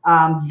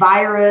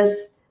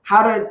 virus,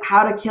 how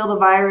to kill the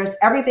virus.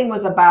 Everything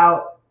was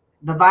about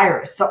the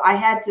virus. So I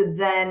had to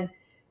then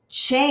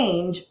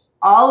change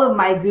all of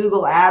my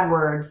Google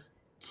AdWords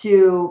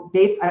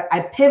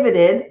I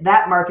pivoted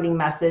that marketing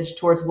message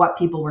towards what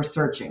people were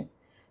searching.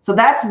 So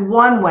that's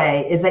one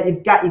way, is that you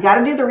got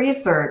to do the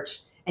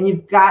research, and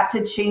you've got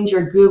to change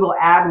your Google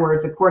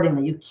AdWords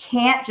accordingly. You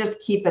can't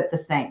just keep it the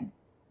same.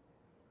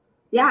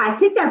 Yeah, I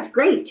think that's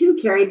great too,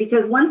 Carrie,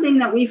 because one thing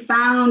that we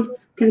found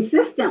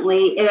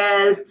consistently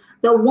is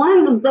the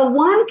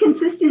one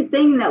consistent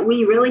thing that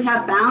we really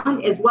have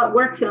found is what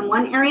works in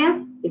one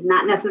area is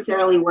not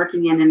necessarily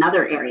working in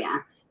another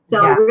area. So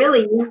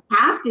really, you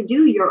have to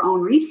do your own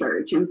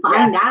research and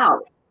find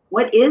out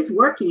what is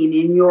working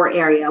in your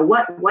area,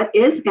 what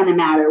is going to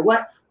matter.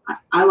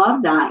 I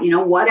love that.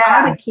 What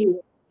are the keywords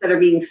that are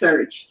being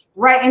searched?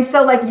 Right. And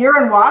so like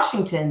you're in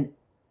Washington,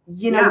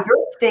 your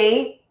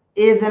state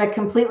is in a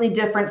completely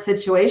different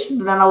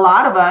situation than a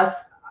lot of us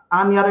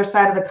on the other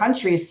side of the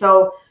country.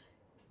 So,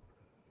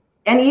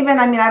 and even,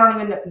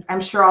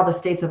 I'm sure all the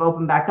states have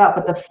opened back up,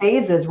 but the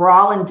phases, we're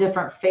all in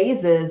different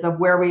phases of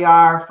where we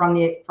are from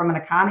an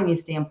economy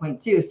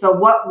standpoint too. So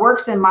what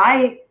works in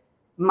my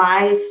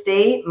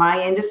state,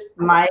 my industry,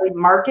 my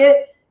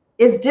market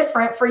is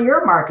different for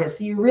your market.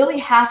 So you really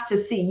have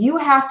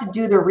to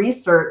do the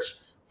research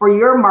for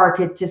your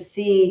market to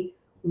see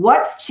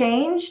what's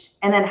changed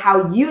and then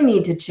how you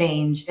need to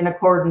change in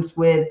accordance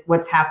with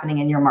what's happening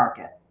in your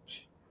market.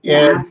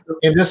 And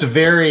in this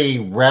very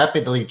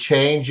rapidly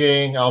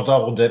changing, I'll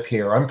double dip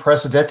here,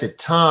 unprecedented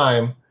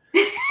time,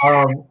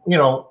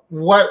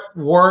 what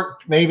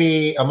worked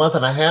maybe a month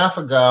and a half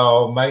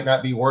ago might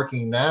not be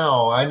working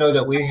now. I know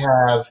that we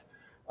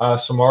have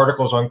some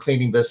articles on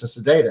Cleaning Business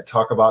Today that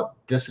talk about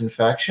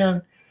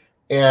disinfection.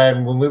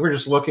 And when we were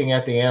just looking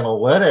at the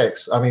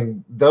analytics,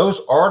 those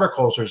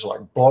articles are just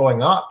like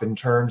blowing up in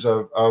terms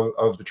of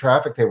the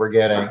traffic they were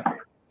getting.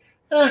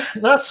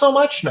 Not so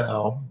much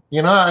now.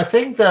 I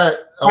think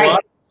that a lot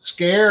of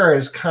scare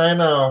is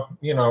kind of,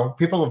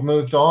 people have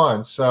moved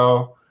on.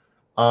 So,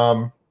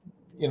 when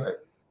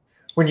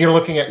you're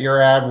looking at your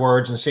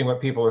AdWords and seeing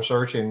what people are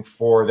searching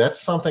for, that's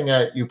something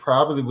that you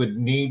probably would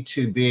need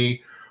to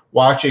be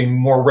watching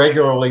more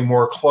regularly,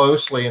 more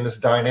closely in this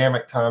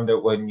dynamic time that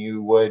when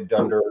you would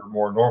under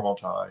more normal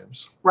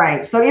times.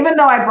 Right. So even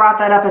though I brought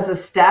that up as a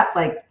step,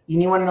 like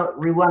you want to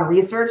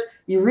research,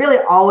 you really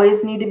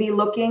always need to be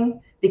looking,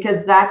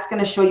 because that's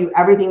going to show you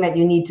everything that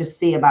you need to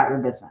see about your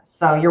business.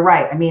 So you're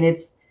right.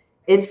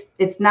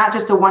 It's not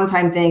just a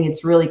one-time thing.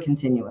 It's really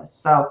continuous.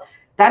 So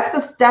that's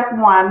the step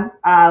one,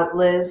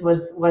 Liz,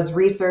 was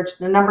research.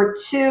 The number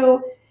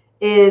two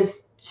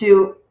is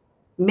to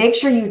make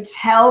sure you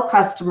tell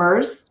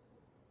customers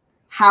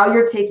how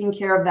you're taking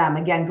care of them.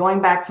 Again,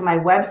 going back to my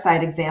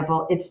website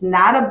example, it's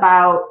not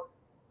about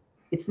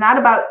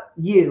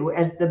you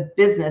as the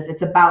business.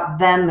 It's about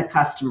them, the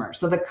customer.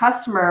 So the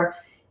customer,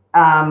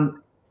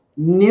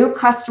 new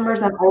customers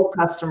and old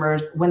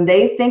customers, when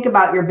they think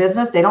about your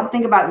business, they don't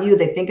think about you,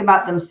 they think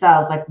about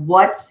themselves, like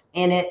what's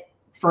in it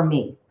for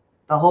me,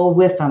 the whole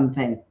with them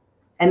thing.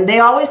 And they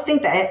always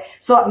think that.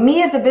 So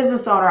me as a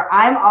business owner,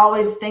 I'm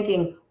always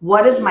thinking,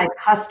 what is my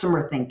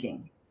customer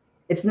thinking?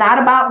 It's not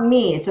about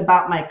me, it's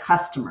about my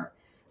customer.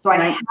 So I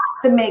have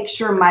to make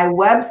sure my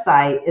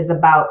website is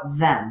about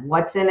them.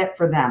 What's in it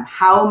for them?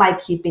 How am I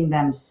keeping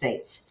them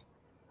safe?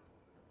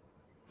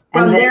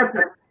 From their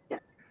perspective.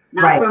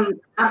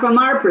 Not from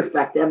our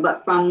perspective,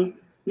 but from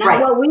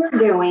what we're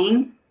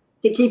doing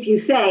to keep you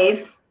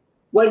safe,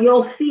 what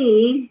you'll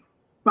see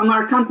from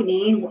our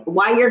company,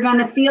 why you're going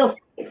to feel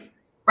safe.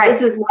 Right.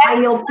 This is why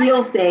you'll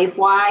feel safe,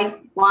 why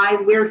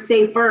we're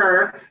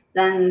safer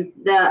than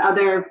the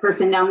other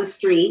person down the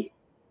street.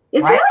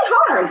 It's really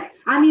hard.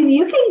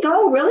 You can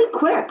go really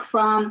quick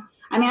from,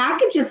 I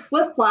could just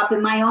flip-flop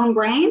in my own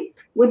brain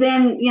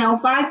within,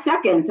 5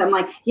 seconds. I'm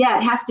like,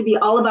 it has to be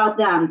all about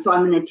them. So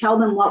I'm going to tell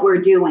them what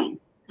we're doing.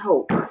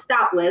 Oh,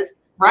 stop, Liz.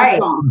 Right.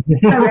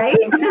 Right.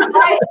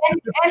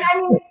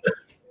 And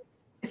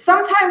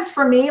sometimes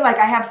for me, like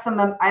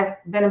I've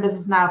been in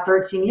business now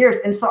 13 years.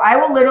 And so I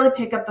will literally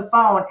pick up the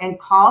phone and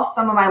call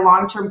some of my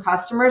long-term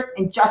customers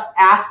and just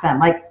ask them,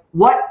 like,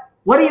 what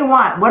What do you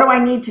want? What do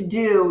I need to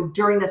do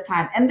during this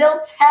time? And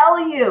they'll tell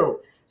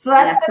you. So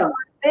that's the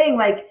thing.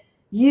 Like,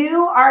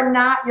 you are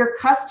not your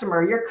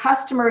customer. Your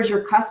customer is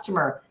your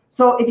customer.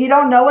 So if you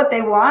don't know what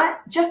they want,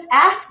 just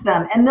ask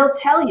them and they'll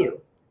tell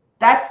you.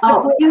 That's the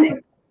cool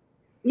thing.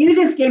 You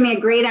just gave me a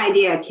great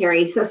idea,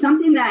 Carrie. So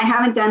something that I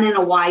haven't done in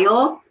a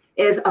while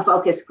is a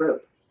focus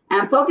group.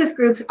 And focus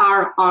groups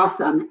are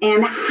awesome.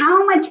 And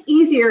how much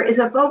easier is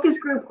a focus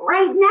group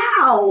right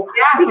now?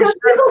 Yeah, because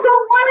people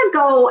don't want to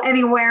go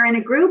anywhere in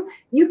a group.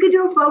 You could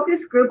do a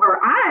focus group, or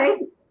I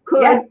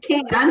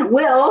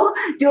will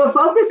do a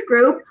focus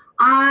group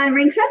on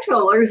Ring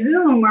Central or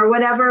Zoom or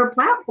whatever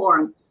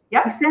platform.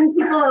 Yep. Send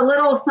people a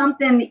little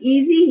something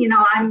easy. You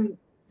know, I'm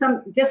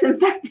some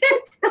disinfectant,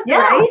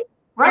 right?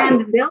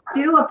 And they'll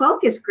do a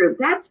focus group.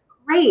 That's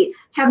great.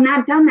 Have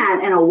not done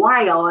that in a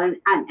while, and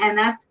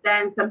that's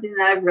been something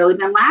that I've really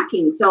been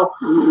lacking. So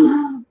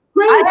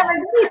great.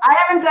 I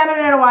haven't done it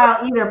in a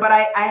while either, but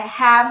I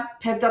have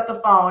picked up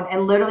the phone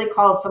and literally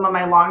called some of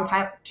my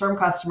long-term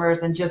customers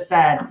and just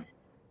said,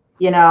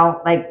 you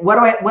know, like, what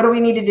do we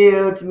need to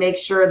do to make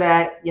sure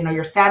that, you know,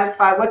 you're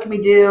satisfied? What can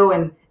we do?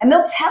 And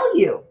they'll tell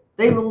you.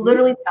 They will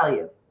literally tell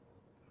you.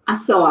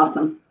 That's so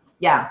awesome.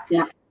 Yeah.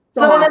 Yeah.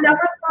 So then the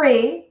number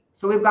 3.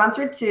 So we've gone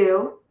through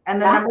 2,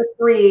 and the number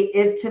 3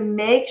 is to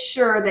make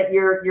sure that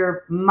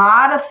you're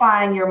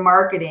modifying your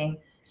marketing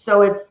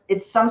so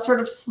it's some sort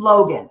of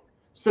slogan.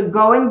 So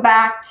going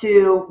back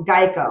to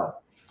Geico,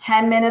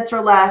 10 minutes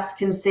or less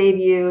can save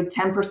you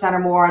 10% or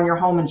more on your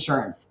home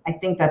insurance. I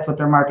think that's what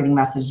their marketing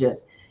message is.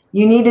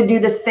 You need to do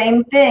the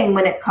same thing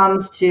when it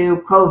comes to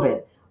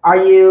COVID. Are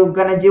you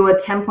going to do a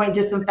 10-point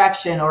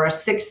disinfection or a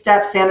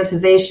 6-step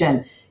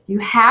sanitization? You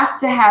have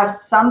to have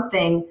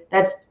something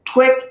that's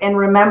quick and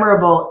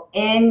memorable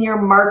in your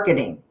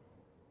marketing.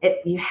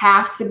 You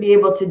have to be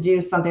able to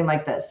do something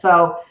like this.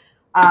 So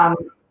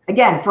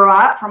again,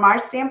 from our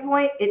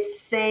standpoint, it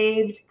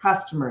saved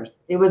customers.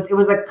 It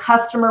was a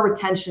customer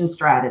retention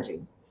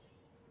strategy.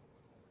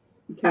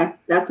 Okay,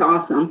 that's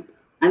awesome.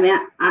 I mean,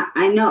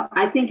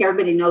 I think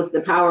everybody knows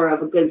the power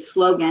of a good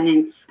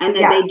slogan, and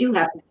that they do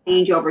have to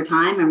change over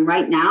time. And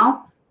right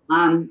now,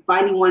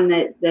 finding one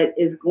that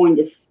is going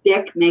to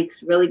stick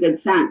makes really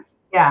good sense.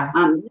 Yeah.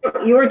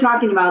 You were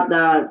talking about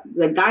the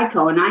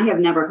Geico, and I have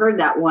never heard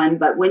that one.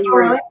 But when you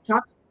were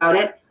talking about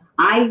it,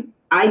 I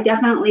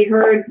definitely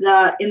heard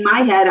in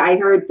my head, I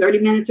heard 30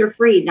 minutes are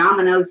free.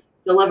 Domino's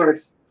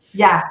delivers.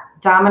 Yeah.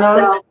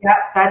 Domino's,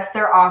 that's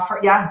their offer.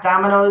 Yeah,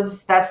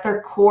 Domino's, that's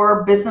their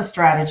core business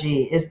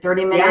strategy is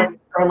 30 minutes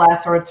or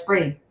less, or it's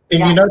free.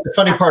 And you know, the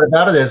funny part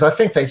about it is I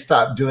think they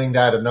stopped doing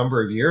that a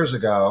number of years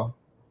ago.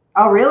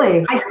 Oh,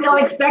 really? I still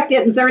expect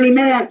it in 30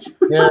 minutes.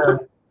 Yeah,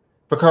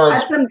 because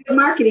that's some good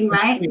marketing,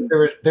 right?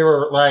 There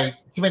were like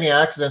too many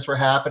accidents were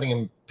happening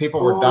and people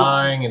were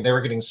dying and they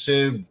were getting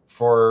sued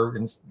for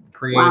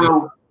creating.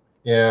 Wow.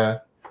 Yeah.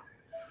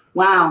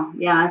 Wow.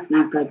 Yeah, that's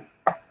not good.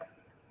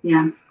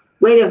 Yeah.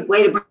 Way to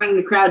bring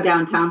the crowd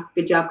down, Tom.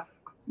 Good job.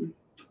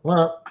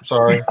 Well,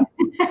 sorry.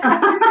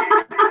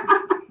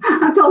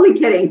 I'm totally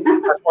kidding.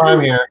 That's why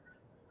I'm here.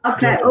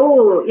 Okay.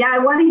 Oh, yeah. I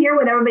want to hear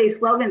what everybody's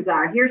slogans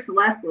are. Here's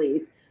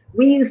Leslie's.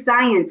 We use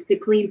science to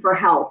clean for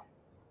health.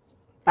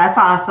 That's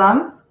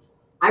awesome.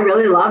 I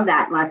really love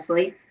that,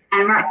 Leslie.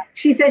 And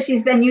she says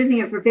she's been using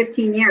it for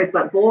 15 years,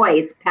 but boy,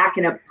 it's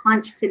packing a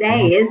punch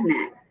today, isn't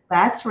it?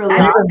 That's really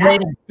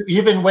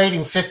You've been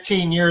waiting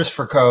 15 years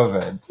for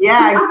COVID.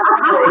 Yeah,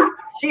 exactly.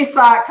 She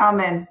saw it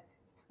coming.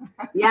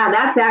 Yeah,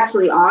 that's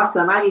actually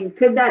awesome. I mean,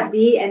 could that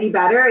be any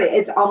better?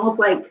 It's almost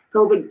like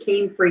COVID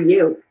came for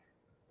you.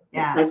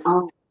 Yeah. Like,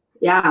 oh,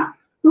 yeah.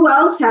 Who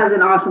else has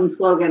an awesome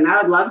slogan?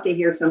 I would love to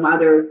hear some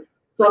other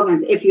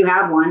slogans if you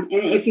have one.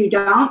 And if you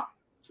don't,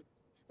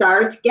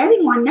 start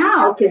getting one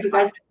now, because you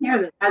guys can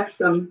hear that. That's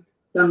some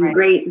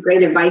great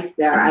advice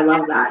there. I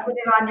love that. Put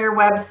it on your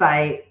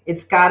website.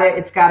 It's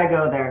gotta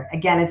go there.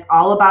 Again, it's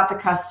all about the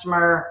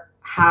customer,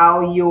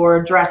 how you're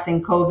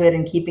addressing COVID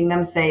and keeping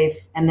them safe.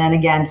 And then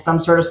again, some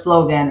sort of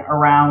slogan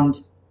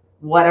around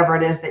whatever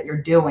it is that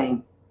you're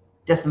doing.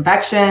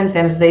 Disinfection,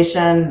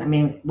 sanitization, I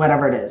mean,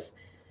 whatever it is.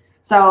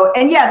 So,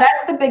 and yeah,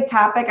 that's the big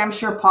topic. I'm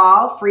sure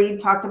Paul Freed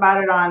talked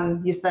about it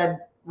on, you said,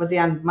 was he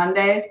on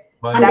Monday?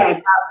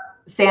 Monday.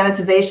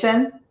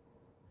 Sanitization.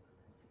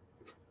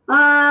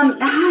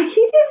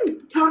 He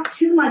didn't talk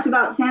too much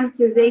about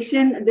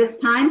sanitization this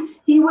time.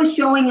 He was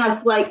showing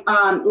us like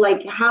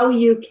how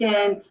you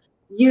can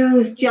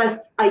use just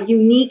a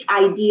unique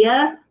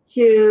idea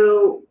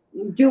to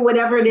do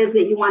whatever it is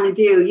that you want to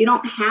do. You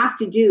don't have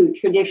to do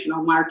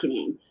traditional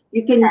marketing.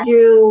 You can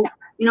do,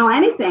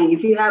 anything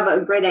if you have a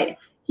great idea.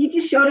 He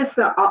just showed us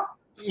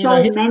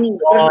many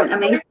different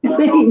amazing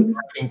things.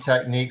 Marketing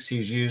techniques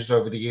he's used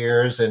over the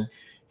years, and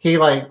he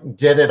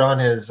did it on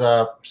his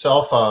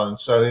cell phone,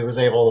 so he was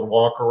able to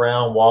walk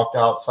around, walked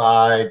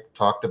outside,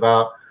 talked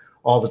about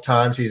all the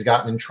times he's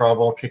gotten in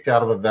trouble, kicked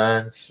out of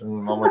events,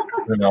 and almost,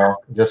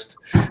 just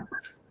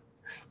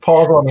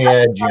Paul's on the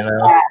edge,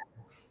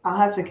 I'll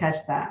have to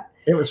catch that.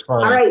 It was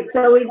fun. All right,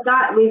 so we've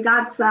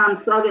got some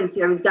slogans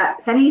here. We've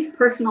got Penny's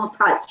personal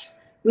touch.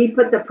 We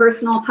put the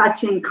personal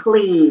touch in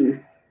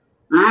clean.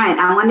 All right.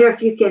 I wonder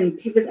if you can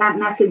pivot that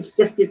message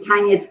just the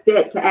tiniest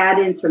bit to add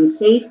in some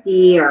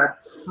safety, or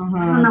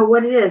I don't know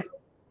what it is.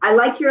 I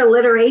like your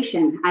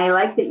alliteration. I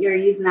like that you're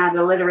using that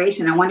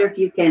alliteration. I wonder if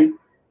you can,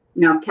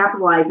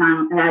 capitalize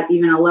on that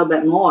even a little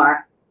bit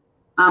more.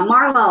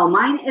 Marlo,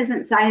 mine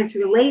isn't science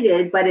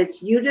related, but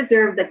it's you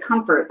deserve the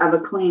comfort of a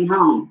clean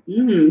home.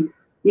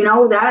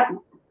 That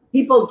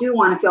people do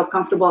want to feel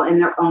comfortable in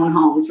their own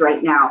homes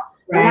right now.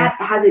 Right. And that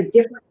has a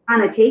different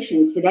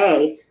connotation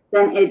today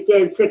than it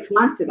did 6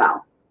 months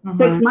ago.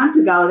 6 months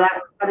ago,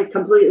 that had a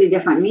completely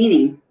different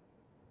meaning.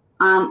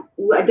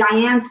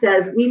 Diane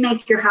says, we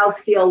make your house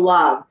feel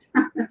loved.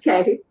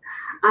 Okay.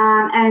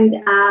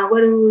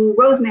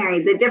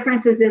 Rosemary, the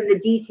difference is in the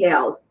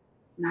details.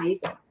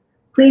 Nice.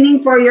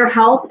 Cleaning for your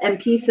health and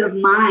peace of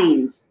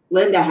mind,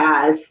 Linda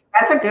has.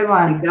 That's a good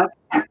one.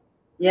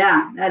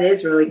 Yeah, that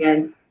is really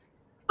good.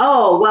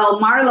 Oh, well,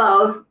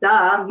 Marlo's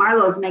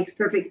makes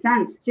perfect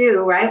sense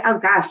too, right? Oh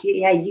gosh,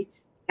 yeah, you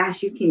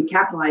can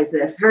capitalize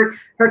this. Her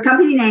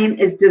company name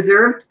is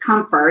Deserved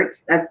Comfort.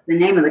 That's the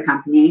name of the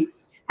company.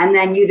 And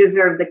then you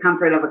deserve the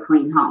comfort of a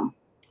clean home.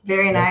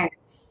 Very nice.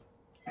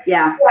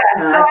 Yeah.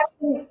 So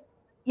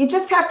you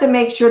just have to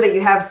make sure that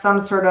you have some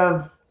sort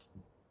of,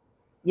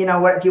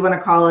 what do you want to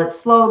call it,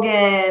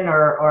 slogan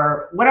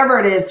or whatever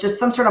it is, just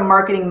some sort of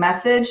marketing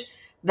message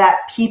that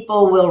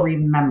people will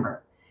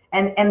remember.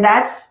 And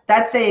that's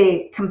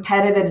a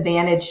competitive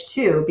advantage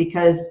too,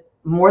 because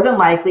more than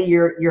likely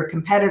your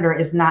competitor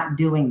is not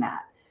doing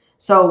that.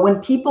 So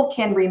when people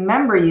can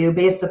remember you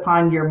based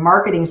upon your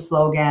marketing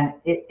slogan,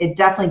 it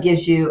definitely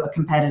gives you a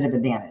competitive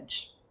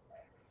advantage.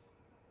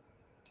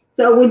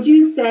 So would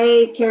you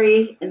say,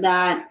 Carrie,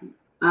 that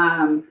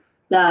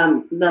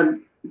the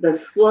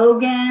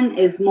slogan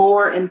is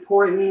more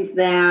important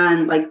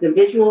than like the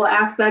visual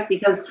aspect?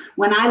 Because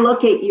when I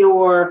look at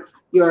your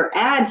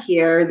ad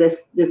here,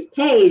 this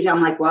page,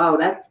 I'm like, wow,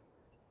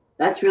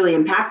 that's really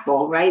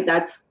impactful, right?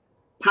 That's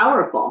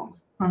powerful.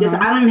 Just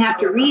I don't even have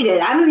to read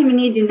it. I don't even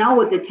need to know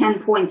what the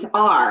 10 points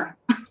are.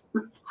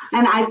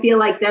 And I feel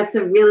like that's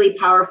a really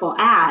powerful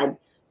ad.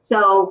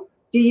 So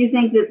do you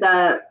think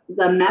that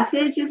the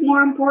message is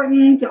more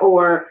important,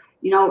 or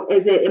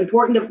is it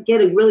important to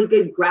get a really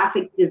good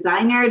graphic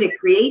designer to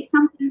create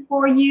something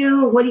for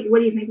you? What do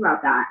you think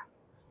about that?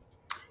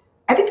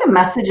 I think the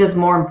message is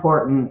more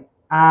important.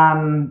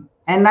 And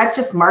that's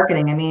just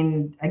marketing. I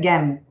mean,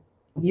 again,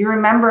 you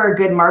remember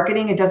good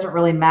marketing, it doesn't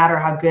really matter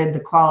how good the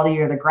quality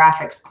or the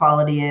graphics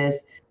quality is,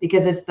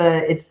 because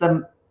it's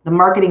the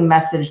marketing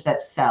message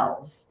that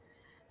sells.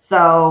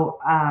 So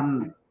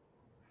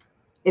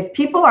if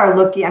people are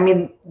looking, I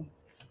mean,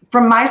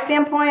 from my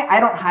standpoint, I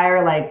don't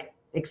hire like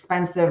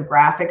expensive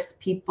graphics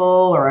people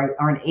or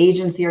an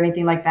agency or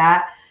anything like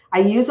that. I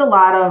use a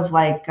lot of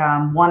like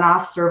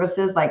one-off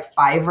services like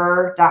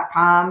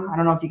Fiverr.com. I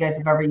don't know if you guys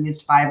have ever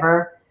used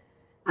Fiverr.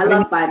 I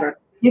love Fiverr.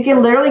 You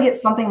can literally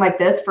get something like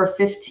this for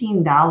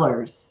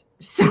 $15.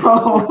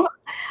 So,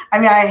 I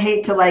mean, I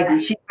hate to like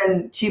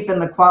cheapen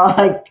the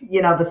quality, like,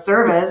 the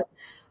service,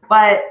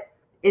 but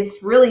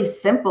it's really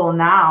simple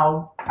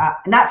now.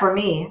 Not for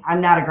me. I'm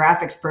not a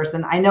graphics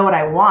person. I know what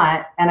I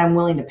want and I'm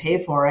willing to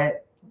pay for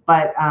it.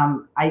 But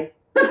 $15.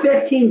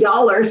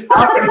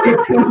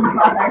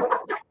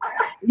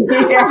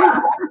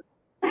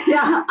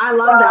 Yeah, I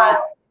love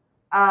that.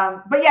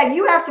 But yeah,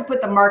 you have to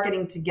put the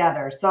marketing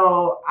together.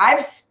 So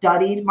I've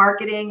studied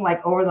marketing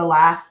like over the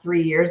last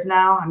 3 years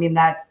now. I mean,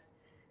 that's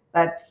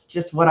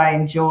just what I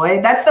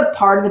enjoy. That's the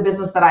part of the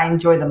business that I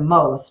enjoy the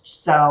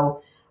most.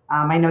 So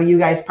I know you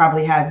guys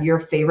probably have your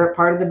favorite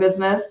part of the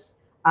business,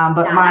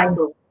 but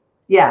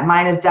yeah,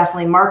 mine is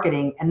definitely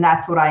marketing, and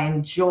that's what I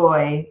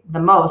enjoy the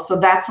most. So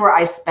that's where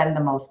I spend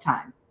the most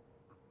time.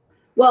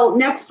 Well,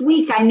 next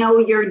week I know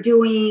you're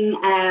doing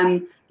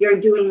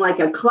like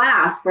a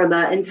class for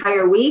the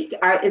entire week.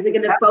 Is it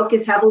going to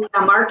focus heavily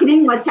on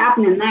marketing? What's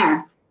happening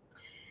there?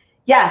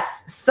 Yes.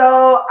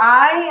 So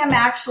I am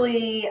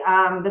actually,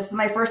 this is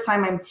my first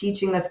time I'm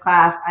teaching this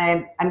class.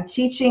 I'm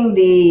teaching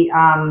the,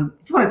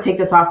 if you want to take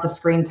this off the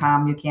screen,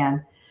 Tom, you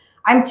can.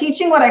 I'm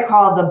teaching what I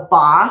call the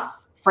BOSS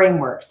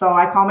framework. So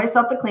I call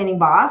myself the cleaning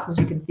boss, as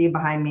you can see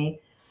behind me.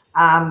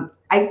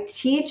 I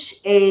teach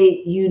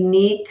a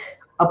unique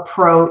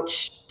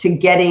approach to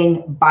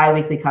getting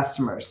biweekly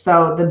customers.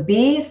 So the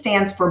B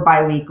stands for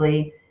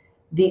biweekly.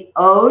 The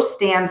O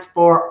stands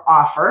for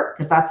offer,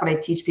 because that's what I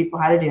teach people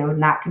how to do,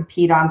 not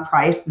compete on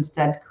price,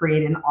 instead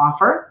create an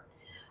offer.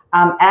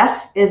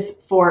 S is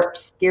for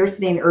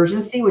scarcity and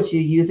urgency, which you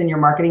use in your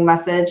marketing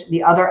message.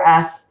 The other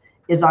S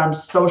is on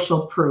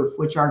social proof,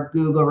 which are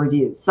Google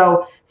reviews.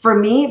 So for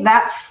me,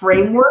 that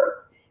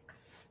framework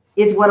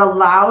is what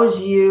allows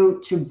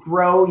you to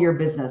grow your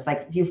business.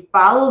 Like if you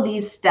follow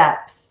these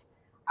steps,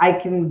 I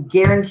can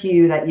guarantee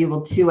you that you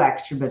will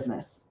 2x your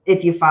business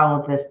if you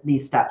follow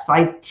these steps. So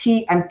I'm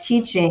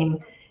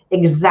teaching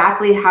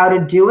exactly how to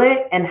do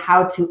it and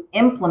how to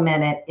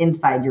implement it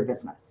inside your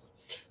business.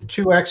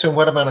 2x in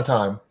what amount of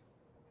time?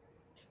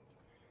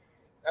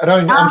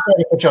 I'm sorry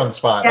to put you on the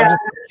spot. Yeah,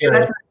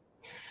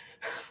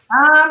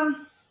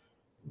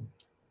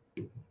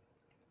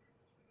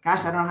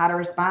 Gosh, I don't know how to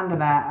respond to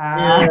that.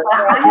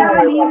 I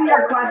have an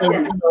easier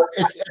question.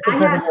 It's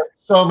depending on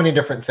so many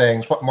different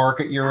things, what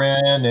market you're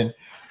in, and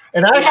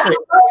actually,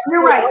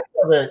 you're right.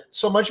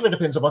 So much of it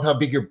depends upon how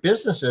big your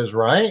business is,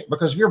 right?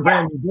 Because if you're a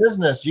brand new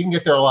business, you can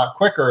get there a lot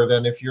quicker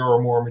than if you're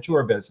a more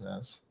mature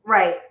business.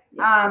 Right.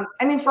 I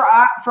mean,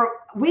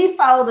 we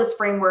follow this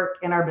framework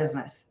in our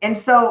business, and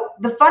so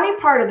the funny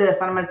part of this,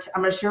 and I'm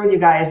gonna share with you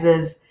guys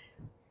is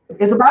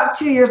about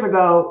 2 years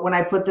ago when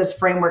I put this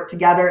framework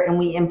together and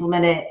we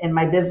implement it in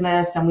my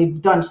business, and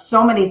we've done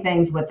so many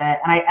things with it.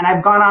 And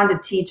I've gone on to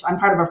teach. I'm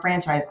part of a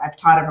franchise. I've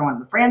taught everyone in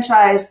the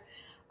franchise.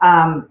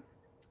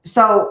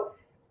 So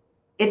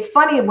it's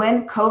funny,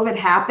 when COVID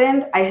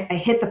happened, I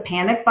hit the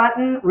panic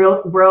button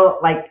real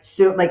like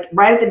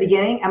right at the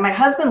beginning. And my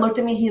husband looked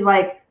at me. He's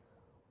like,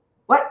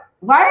 "What?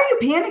 Why are you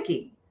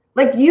panicking?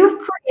 Like,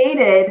 you've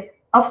created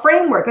a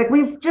framework. Like,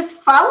 we've just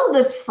followed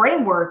this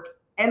framework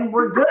and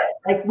we're good.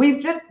 Like,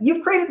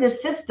 you've created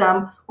this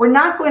system. We're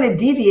not going to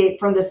deviate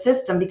from the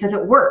system because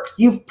it works.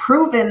 You've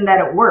proven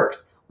that it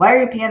works. Why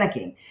are you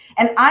panicking?"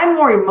 And I'm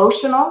more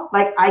emotional.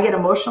 Like, I get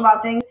emotional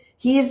about things.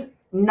 He's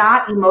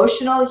not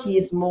emotional.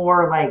 He's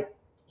more like,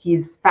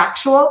 he's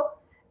factual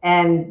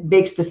and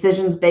makes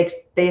decisions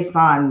based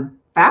on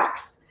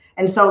facts.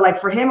 And so,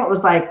 like, for him, it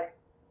was like,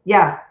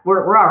 yeah,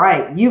 we're all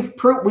right. We've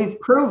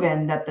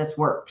proven that this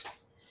works.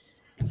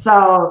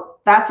 So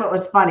that's what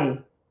was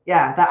funny.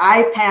 Yeah, that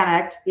I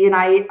panicked and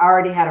I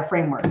already had a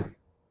framework.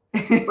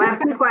 Well, I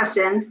have 2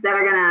 questions that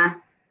are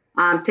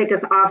gonna take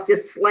us off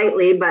just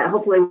slightly, but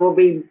hopefully we'll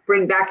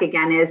bring back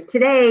again. Is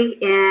today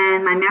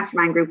in my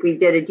mastermind group, we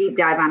did a deep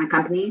dive on a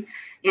company,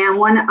 and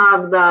one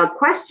of the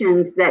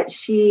questions that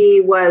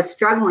she was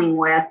struggling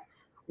with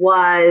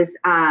was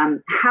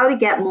how to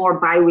get more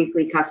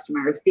biweekly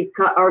customers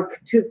or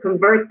to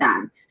convert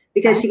them,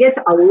 because she gets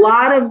a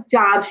lot of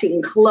jobs. She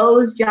can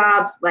close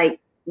jobs like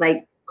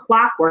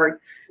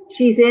clockwork.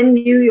 She's in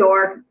New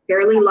York,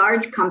 fairly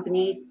large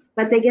company,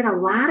 but they get a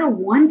lot of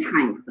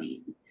one-time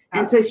claims.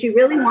 And so she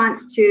really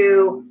wants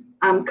to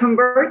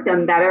convert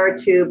them better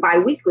to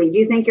biweekly. Do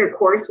you think your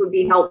course would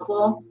be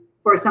helpful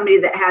for somebody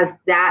that has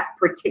that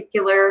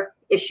particular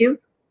issue?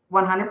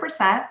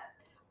 100%.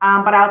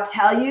 But I'll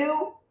tell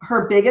you,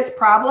 her biggest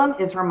problem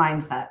is her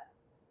mindset.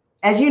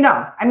 As you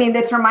know, I mean,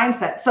 it's her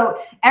mindset.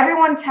 So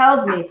everyone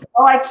tells me,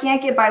 "Oh, I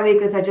can't get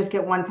biweeklies. I just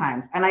get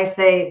one-times." And I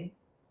say,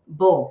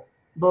 bull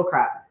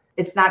crap.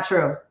 It's not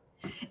true.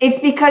 It's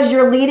because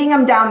you're leading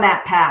them down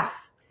that path.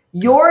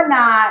 You're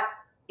not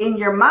in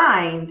your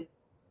mind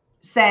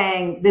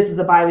saying, "This is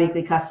a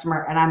biweekly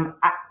customer," and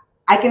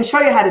I can show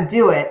you how to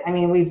do it. I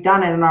mean, we've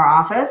done it in our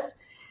office.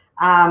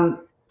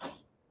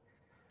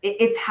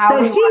 It's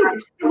how so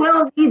she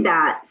will need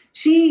that.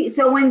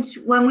 So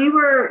when we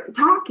were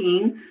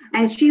talking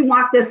and she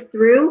walked us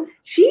through,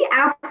 she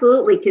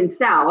absolutely can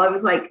sell. I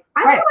was like,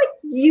 I feel like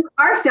you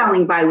are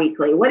selling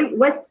biweekly.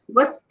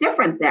 What's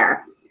different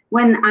there?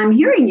 When I'm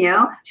hearing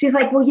you, she's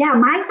like, "Well, yeah,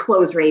 my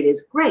close rate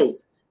is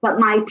great, but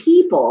my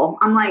people,"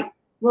 I'm like,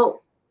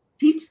 "Well,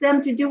 teach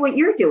them to do what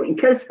you're doing,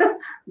 because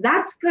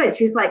that's good."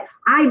 She's like,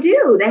 "I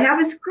do. They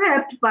have a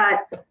script,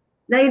 but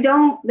they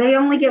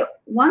only get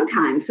one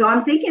time." So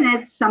I'm thinking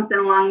it's something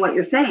along what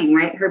you're saying,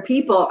 right? Her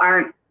people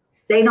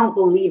they don't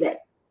believe it.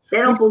 They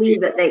don't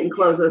believe that they can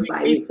close those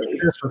biweekly.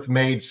 This with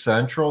Made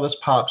Central, this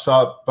pops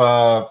up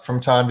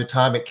from time to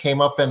time. It came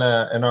up in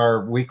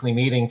our weekly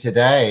meeting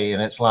today,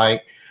 and it's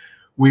like,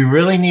 we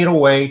really need a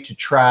way to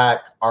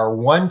track our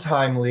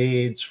one-time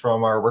leads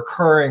from our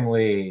recurring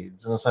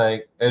leads. And it's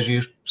like, as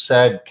you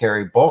said,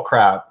 Carrie,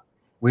 bullcrap.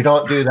 We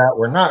don't do that.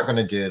 We're not going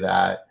to do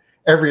that.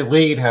 Every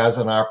lead has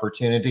an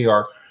opportunity,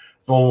 or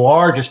the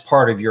largest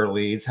part of your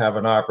leads have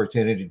an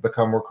opportunity to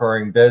become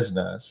recurring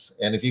business.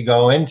 And if you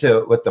go into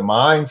it with the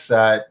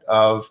mindset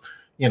of,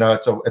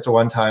 it's a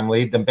one-time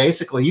lead, then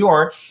basically you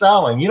aren't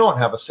selling. You don't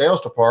have a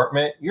sales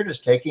department. You're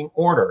just taking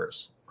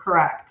orders.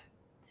 Correct.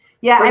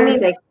 Yeah, I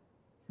mean,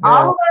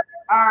 all of us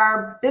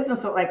are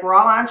business, like, we're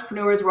all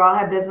entrepreneurs, we all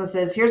have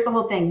businesses. Here's the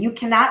whole thing. You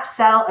cannot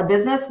sell a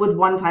business with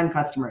one-time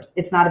customers.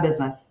 It's not a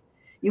business.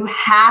 You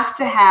have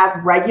to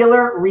have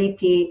regular,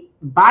 repeat,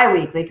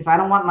 bi-weekly, because I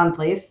don't want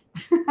monthlies.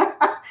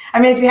 I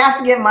mean, if you have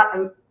to get,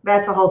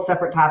 that's a whole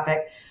separate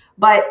topic.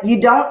 But you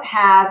don't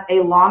have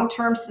a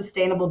long-term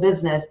sustainable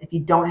business if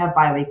you don't have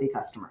bi-weekly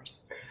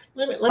customers.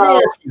 Let me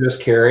ask you this,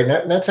 Carrie,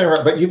 not to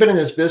interrupt, but you've been in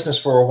this business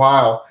for a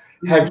while.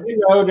 Have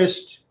you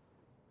noticed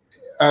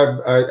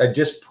a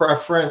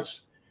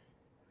dispreference?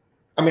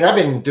 I mean, I've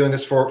been doing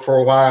this for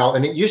a while,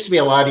 and it used to be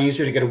a lot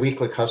easier to get a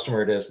weekly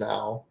customer than it is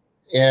now.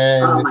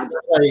 And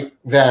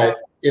that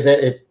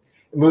it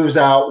moves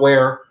out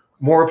where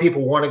more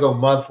people want to go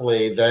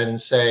monthly than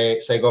say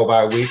go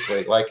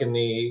bi-weekly. Like in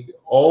the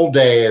old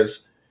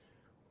days,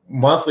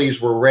 monthlies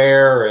were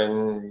rare,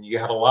 and you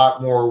had a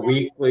lot more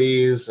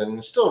weeklies,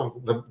 and still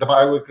the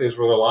bi-weeklies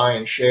were the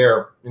lion's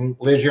share. And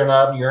Liz, you're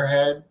nodding your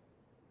head?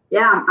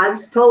 Yeah,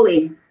 that's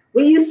totally.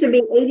 We used to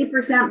be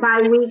 80%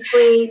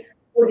 bi-weekly,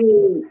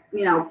 maybe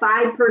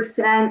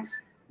 5%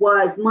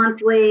 was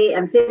monthly,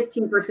 and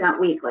 15%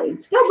 weekly.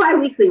 Still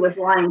bi-weekly with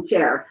lion's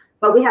share,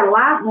 but we had a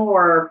lot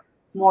more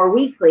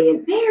weekly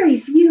and very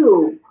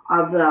few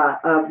of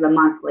the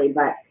monthly.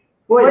 But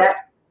boy,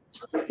 that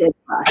did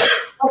us.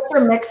 What's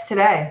your mix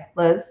today,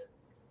 Liz?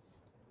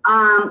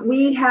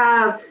 We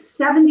have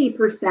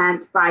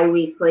 70%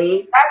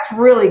 biweekly. That's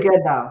really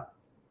good though.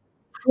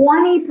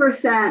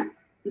 20%,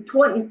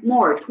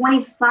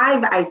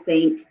 25, I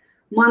think,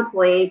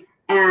 monthly,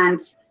 and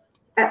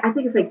I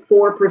think it's like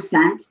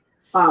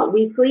 4%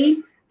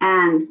 weekly,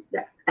 and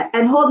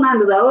holding on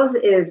to those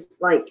is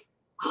like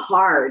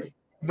hard.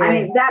 I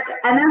mean that's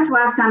the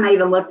last time I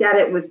even looked at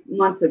it was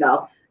months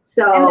ago.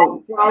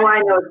 So for all I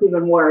know, it's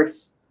even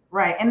worse.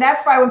 Right. And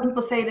that's why when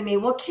people say to me,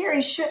 well,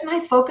 Carrie, shouldn't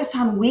I focus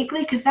on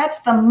weekly? Because that's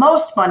the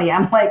most money.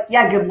 I'm like,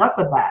 yeah, good luck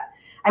with that.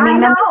 I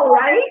mean,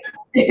 right?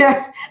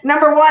 Yeah.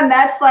 Number one,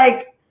 that's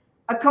like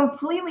a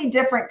completely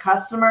different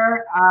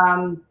customer.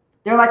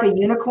 They're like a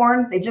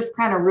unicorn. They just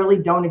kind of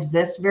really don't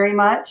exist very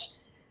much.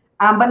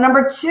 But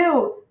number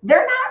two,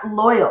 they're not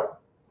loyal.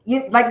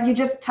 Like you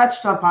just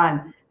touched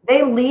upon.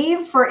 They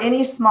leave for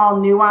any small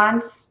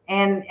nuance.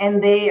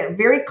 And they are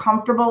very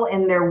comfortable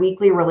in their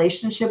weekly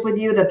relationship with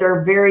you that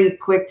they're very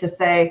quick to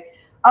say,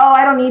 oh,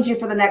 I don't need you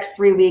for the next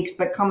 3 weeks,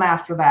 but come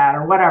after that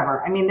or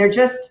whatever. I mean,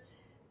 that's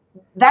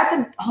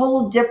a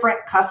whole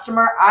different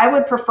customer. I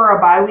would prefer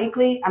a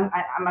biweekly.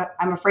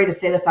 I'm afraid to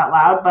say this out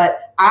loud,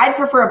 but I'd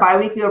prefer a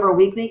biweekly over a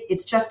weekly.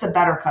 It's just a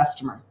better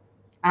customer.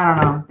 I don't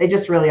know. They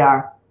just really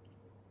are.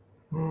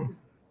 A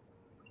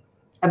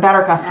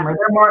better customer.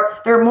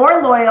 They're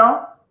more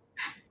loyal.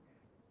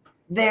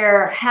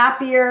 They're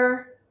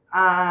happier.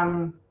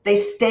 They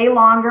stay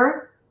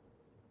longer.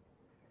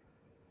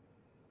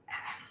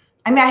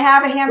 I mean, I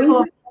have a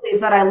handful of employees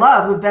that I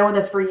love who've been with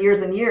us for years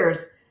and years,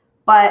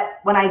 but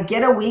when I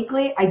get a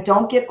weekly, I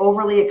don't get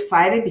overly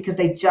excited because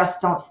they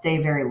just don't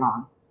stay very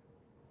long.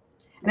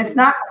 And it's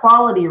not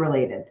quality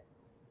related.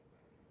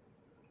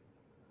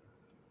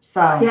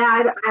 So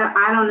yeah,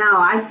 I don't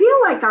know. I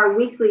feel like our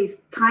weeklies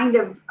kind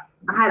of,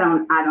 I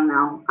don't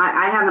know.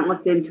 I haven't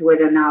looked into it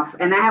enough,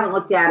 and I haven't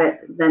looked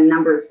at the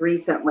numbers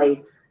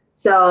recently.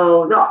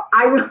 So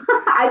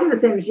I do the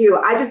same as you.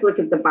 I just look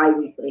at the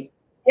biweekly.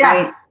 Yeah.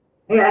 Right?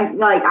 Yeah,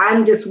 like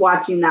I'm just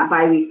watching that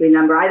biweekly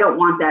number. I don't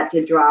want that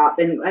to drop.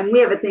 And we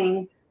have a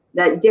thing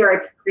that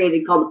Derek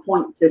created called the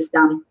point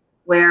system,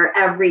 where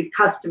every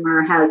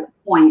customer has a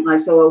point. Like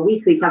so, a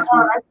weekly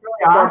customer. Oh, that's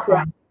really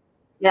awesome.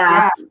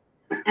 Yeah.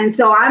 And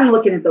so I'm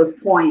looking at those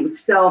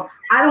points. So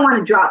I don't want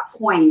to drop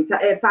points.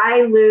 If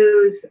I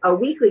lose a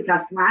weekly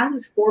customer, I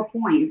lose 4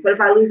 points. But if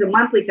I lose a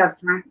monthly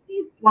customer,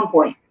 1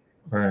 point.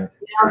 Right.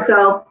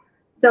 So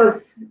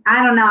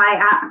I don't know.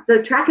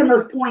 The tracking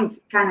those points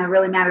kind of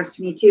really matters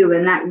to me too,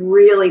 and that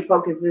really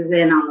focuses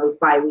in on those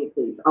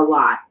biweeklies a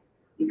lot.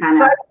 You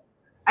kind of.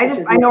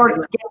 I know we're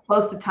getting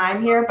close to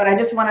time here, but I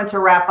just wanted to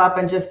wrap up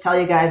and just tell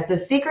you guys the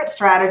secret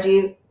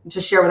strategy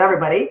to share with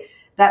everybody.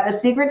 That the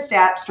secret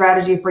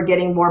strategy for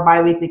getting more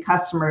biweekly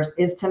customers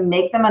is to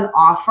make them an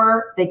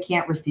offer they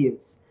can't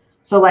refuse.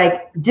 So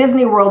like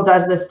Disney World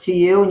does this to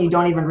you and you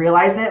don't even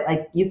realize it.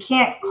 Like you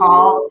can't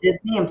call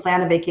Disney and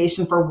plan a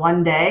vacation for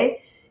 1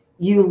 day.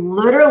 You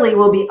literally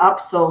will be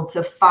upsold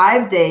to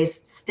 5 days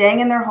staying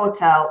in their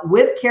hotel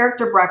with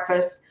character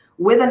breakfast,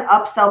 with an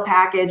upsell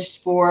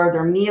package for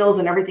their meals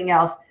and everything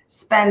else,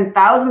 spend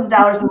thousands of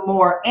dollars and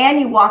more, and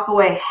you walk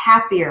away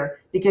happier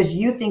because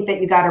you think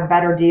that you got a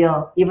better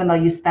deal, even though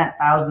you spent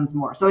thousands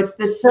more. So it's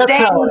the same. That's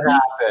how it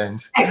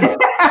happened.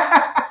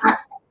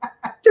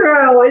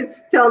 True.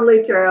 It's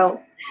totally true.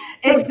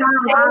 It's the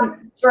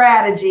same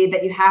strategy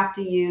that you have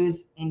to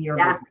use in your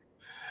business.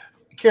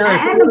 Carrie,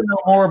 if you want to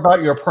know more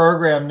about your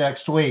program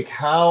next week,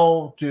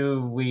 how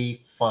do we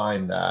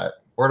find that?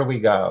 Where do we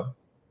go?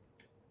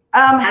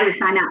 How do you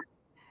sign up?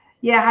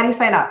 Yeah, how do you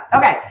sign up?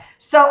 Okay.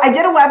 So I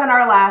did a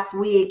webinar last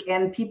week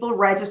and people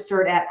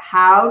registered at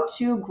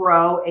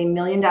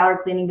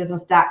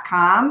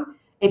howtogrowamilliondollarcleaningbusiness.com.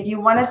 If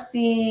you want to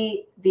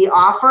see the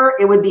offer,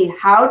 it would be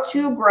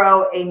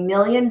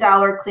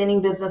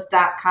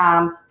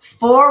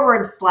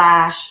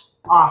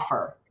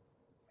howtogrowamilliondollarcleaningbusiness.com/offer.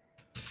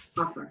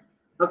 Offer.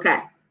 Okay.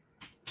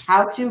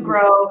 How to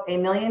grow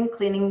 $1 million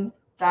cleaning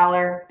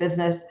dollar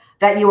business.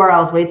 That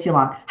URL is way too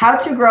long. How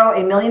to grow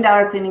 $1 million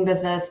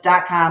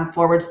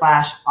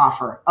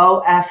cleaningbusiness.com/offer.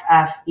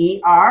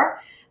 OFFER.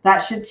 That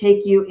should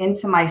take you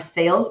into my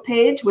sales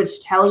page,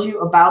 which tells you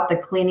about the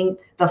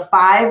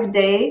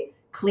 5-day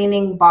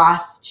cleaning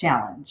boss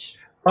challenge.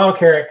 Oh,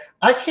 Carrie,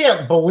 I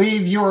can't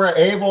believe you were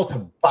able to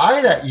buy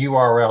that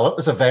URL. It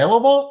was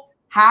available?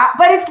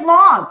 But it's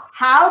long.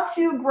 How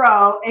to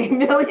grow $1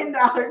 million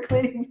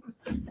cleaning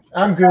business.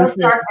 I'm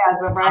goofy.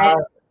 Sarcasm, right?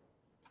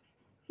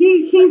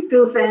 He's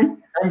goofing.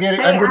 I'm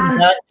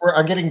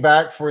getting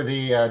back for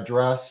the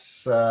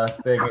dress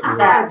thing.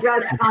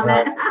 Dress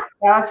comment.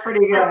 That was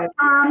pretty good.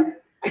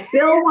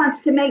 Bill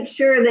wants to make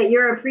sure that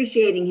you're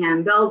appreciating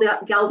him, Bill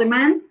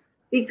Gelderman,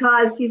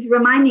 because he's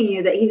reminding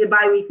you that he's a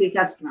biweekly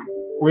customer.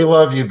 We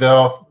love you,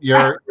 Bill.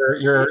 You're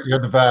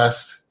the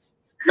best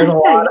in a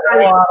lot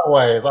of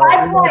ways.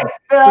 5 points,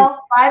 Bill.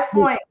 5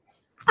 points.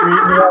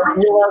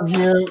 love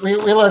you. We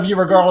love you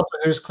regardless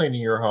of who's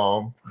cleaning your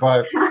home,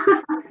 but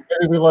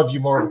maybe we love you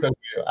more because of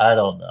you. I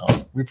don't know.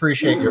 We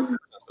appreciate your business,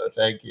 so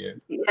thank you.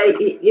 Yeah,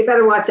 you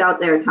better watch out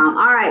there, Tom.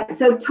 All right.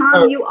 So,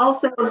 Tom, you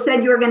also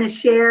said you were going to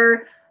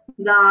share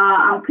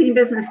the Clean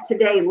Business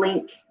Today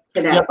link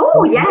today. Yep.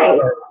 Oh, yay.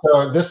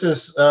 So this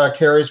is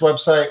Carrie's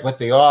website with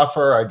the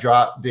offer. I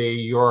dropped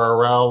the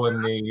URL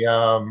in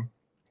the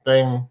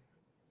thing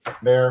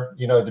there.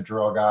 You know the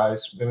drill,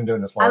 guys. We've been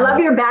doing this long. I love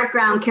your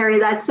background, Carrie.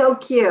 That's so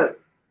cute.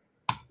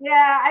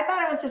 Yeah, I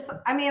thought it was just,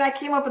 I mean, I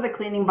came up with a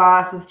cleaning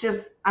boss. It's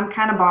just, I'm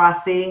kind of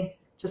bossy,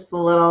 just a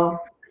little.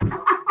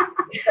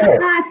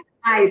 That's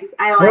nice.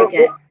 I like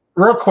it.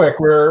 Real quick,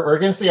 we're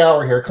against the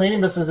hour here.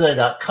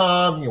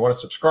 Cleaningbusinesstoday.com. You want to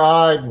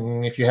subscribe,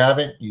 and if you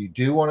haven't, you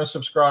do want to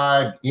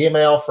subscribe.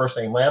 Email, first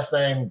name, last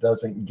name.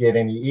 Doesn't get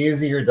any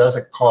easier.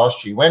 Doesn't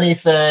cost you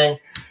anything,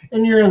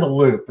 and you're in the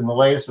loop in the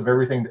latest of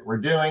everything that we're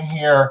doing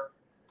here.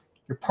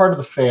 You're part of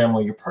the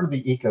family. You're part of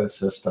the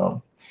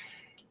ecosystem.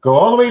 Go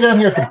all the way down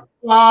here at the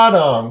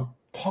bottom.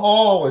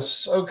 Paul was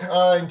so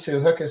kind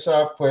to hook us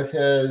up with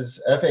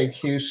his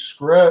FAQ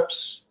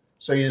scripts.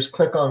 So you just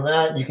click on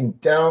that. You can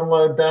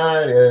download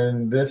that.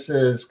 And this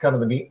is kind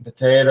of the meat and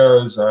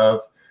potatoes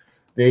of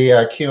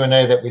the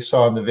Q&A that we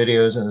saw in the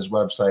videos in his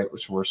website,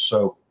 which were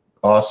so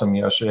awesome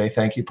yesterday.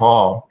 Thank you,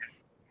 Paul.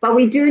 But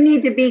we do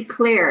need to be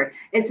clear.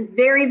 It's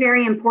very,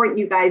 very important,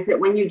 you guys, that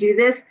when you do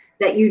this,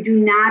 that you do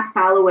not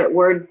follow it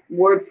word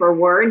for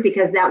word,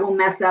 because that will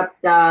mess up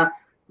the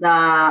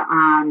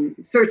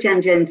search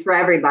engines for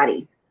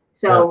everybody.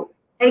 So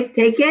take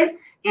it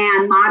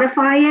and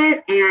modify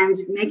it and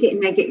make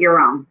it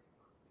your own.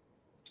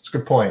 That's a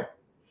good point.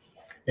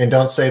 And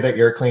don't say that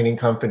you're a cleaning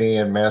company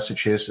in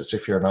Massachusetts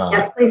if you're not.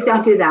 Yes, please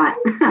don't do that.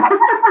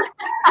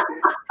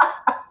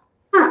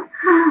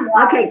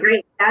 Okay,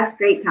 great. That's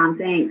great, Tom.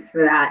 Thanks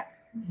for that.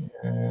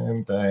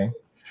 And thing.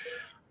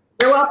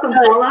 You're welcome,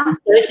 Paula.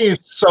 Thank you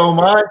so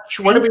much.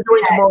 What are we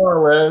doing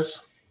tomorrow, Liz?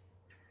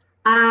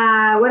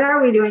 What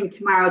are we doing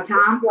tomorrow,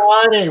 Tom?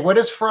 Friday. What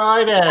is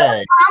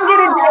Friday? I'm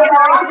gonna do it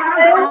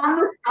on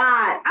the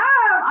spot.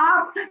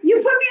 Oh, you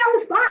put me on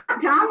the spot,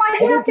 Tom. Why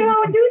do you have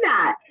to do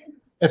that?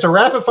 It's a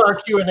rapid fire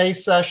Q&A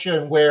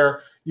session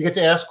where you get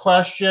to ask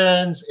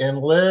questions, and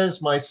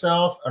Liz,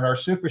 myself, and our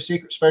super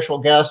secret special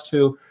guest,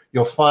 who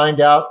you'll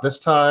find out this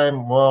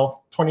time,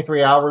 well,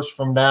 23 hours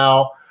from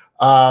now,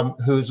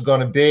 who's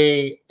going to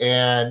be.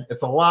 And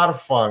it's a lot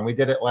of fun. We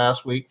did it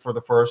last week for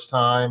the first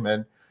time,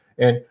 and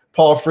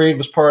Paul Freed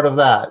was part of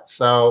that.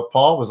 So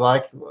Paul was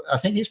like, I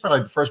think he's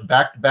probably the first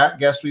back-to-back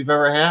guest we've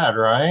ever had,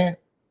 right?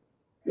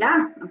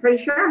 Yeah, I'm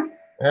pretty sure.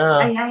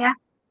 Yeah.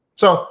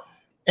 So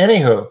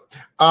anywho,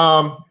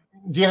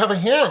 do you have a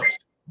hint?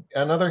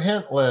 Another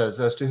hint, Liz,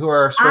 as to who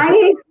our special...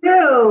 I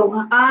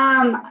do.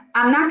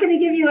 I'm not going to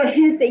give you a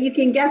hint that you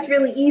can guess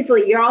really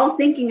easily. You're all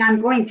thinking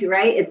I'm going to,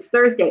 right? It's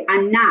Thursday.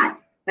 I'm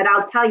not, but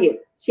I'll tell you,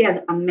 she has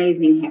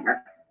amazing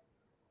hair.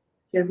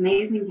 She has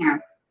amazing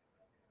hair.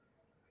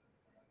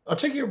 I'll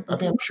take you. I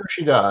mean, I'm sure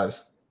she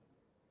does.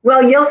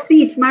 Well, you'll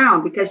see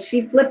tomorrow because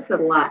she flips it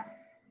a lot.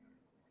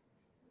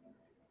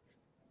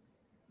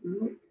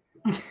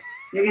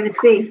 You're going to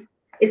see.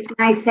 It's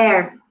nice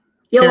hair.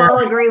 You'll all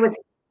agree with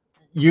it.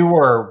 You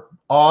were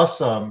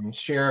awesome.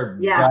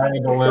 Shared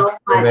valuable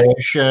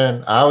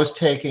information. I was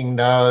taking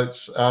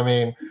notes. I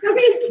mean,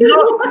 me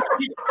too.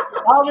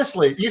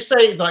 Honestly, you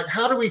say, like,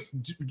 how do we,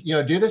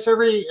 do this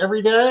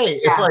every day?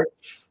 It's like,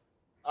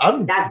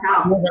 I'm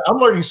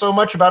learning so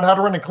much about how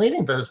to run a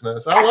cleaning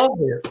business. I love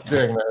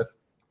doing this.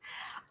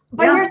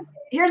 But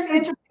here's the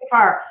interesting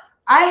part.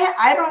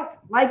 I don't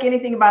like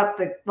anything about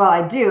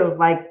I do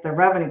like the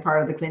revenue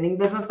part of the cleaning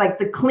business. Like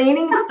the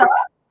cleaning stuff,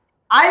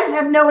 I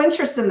have no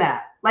interest in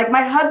that. Like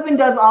my husband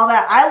does all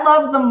that. I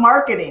love the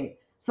marketing.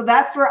 So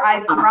that's where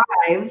I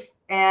thrive.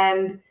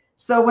 And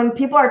so when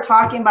people are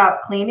talking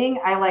about cleaning,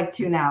 I like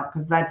tune out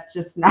because that's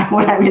just not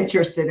what I'm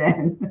interested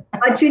in.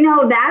 But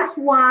that's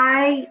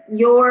why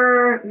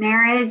your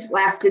marriage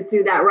lasted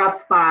through that rough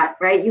spot,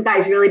 right? You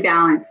guys really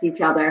balance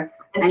each other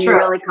and you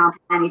really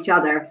complement each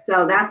other.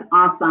 So that's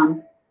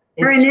awesome.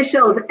 Her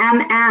initials,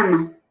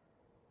 MM.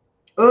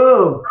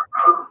 Ooh.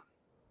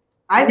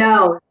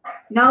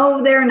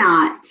 No, they're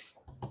not.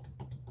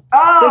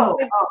 Oh.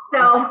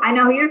 So I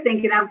know who you're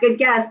thinking of. Good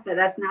guess, but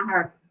that's not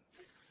her.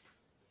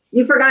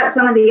 You forgot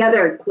some of the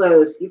other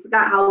clues. You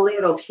forgot how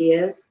little she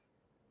is.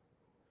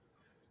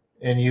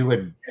 And you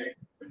would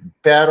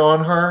bet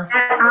on her?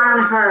 Bet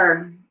on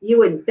her. You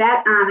would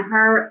bet on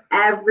her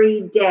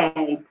every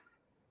day.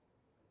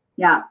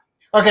 Yeah.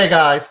 Okay,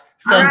 guys.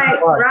 All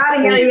right, we're out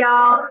of here,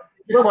 y'all.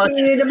 We'll see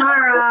you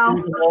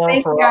tomorrow.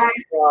 Thank you,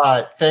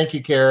 guys. Thank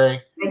you,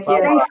 Carrie. Thank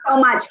you. Thanks so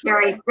much,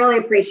 Carrie. Really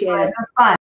appreciate it. Fun.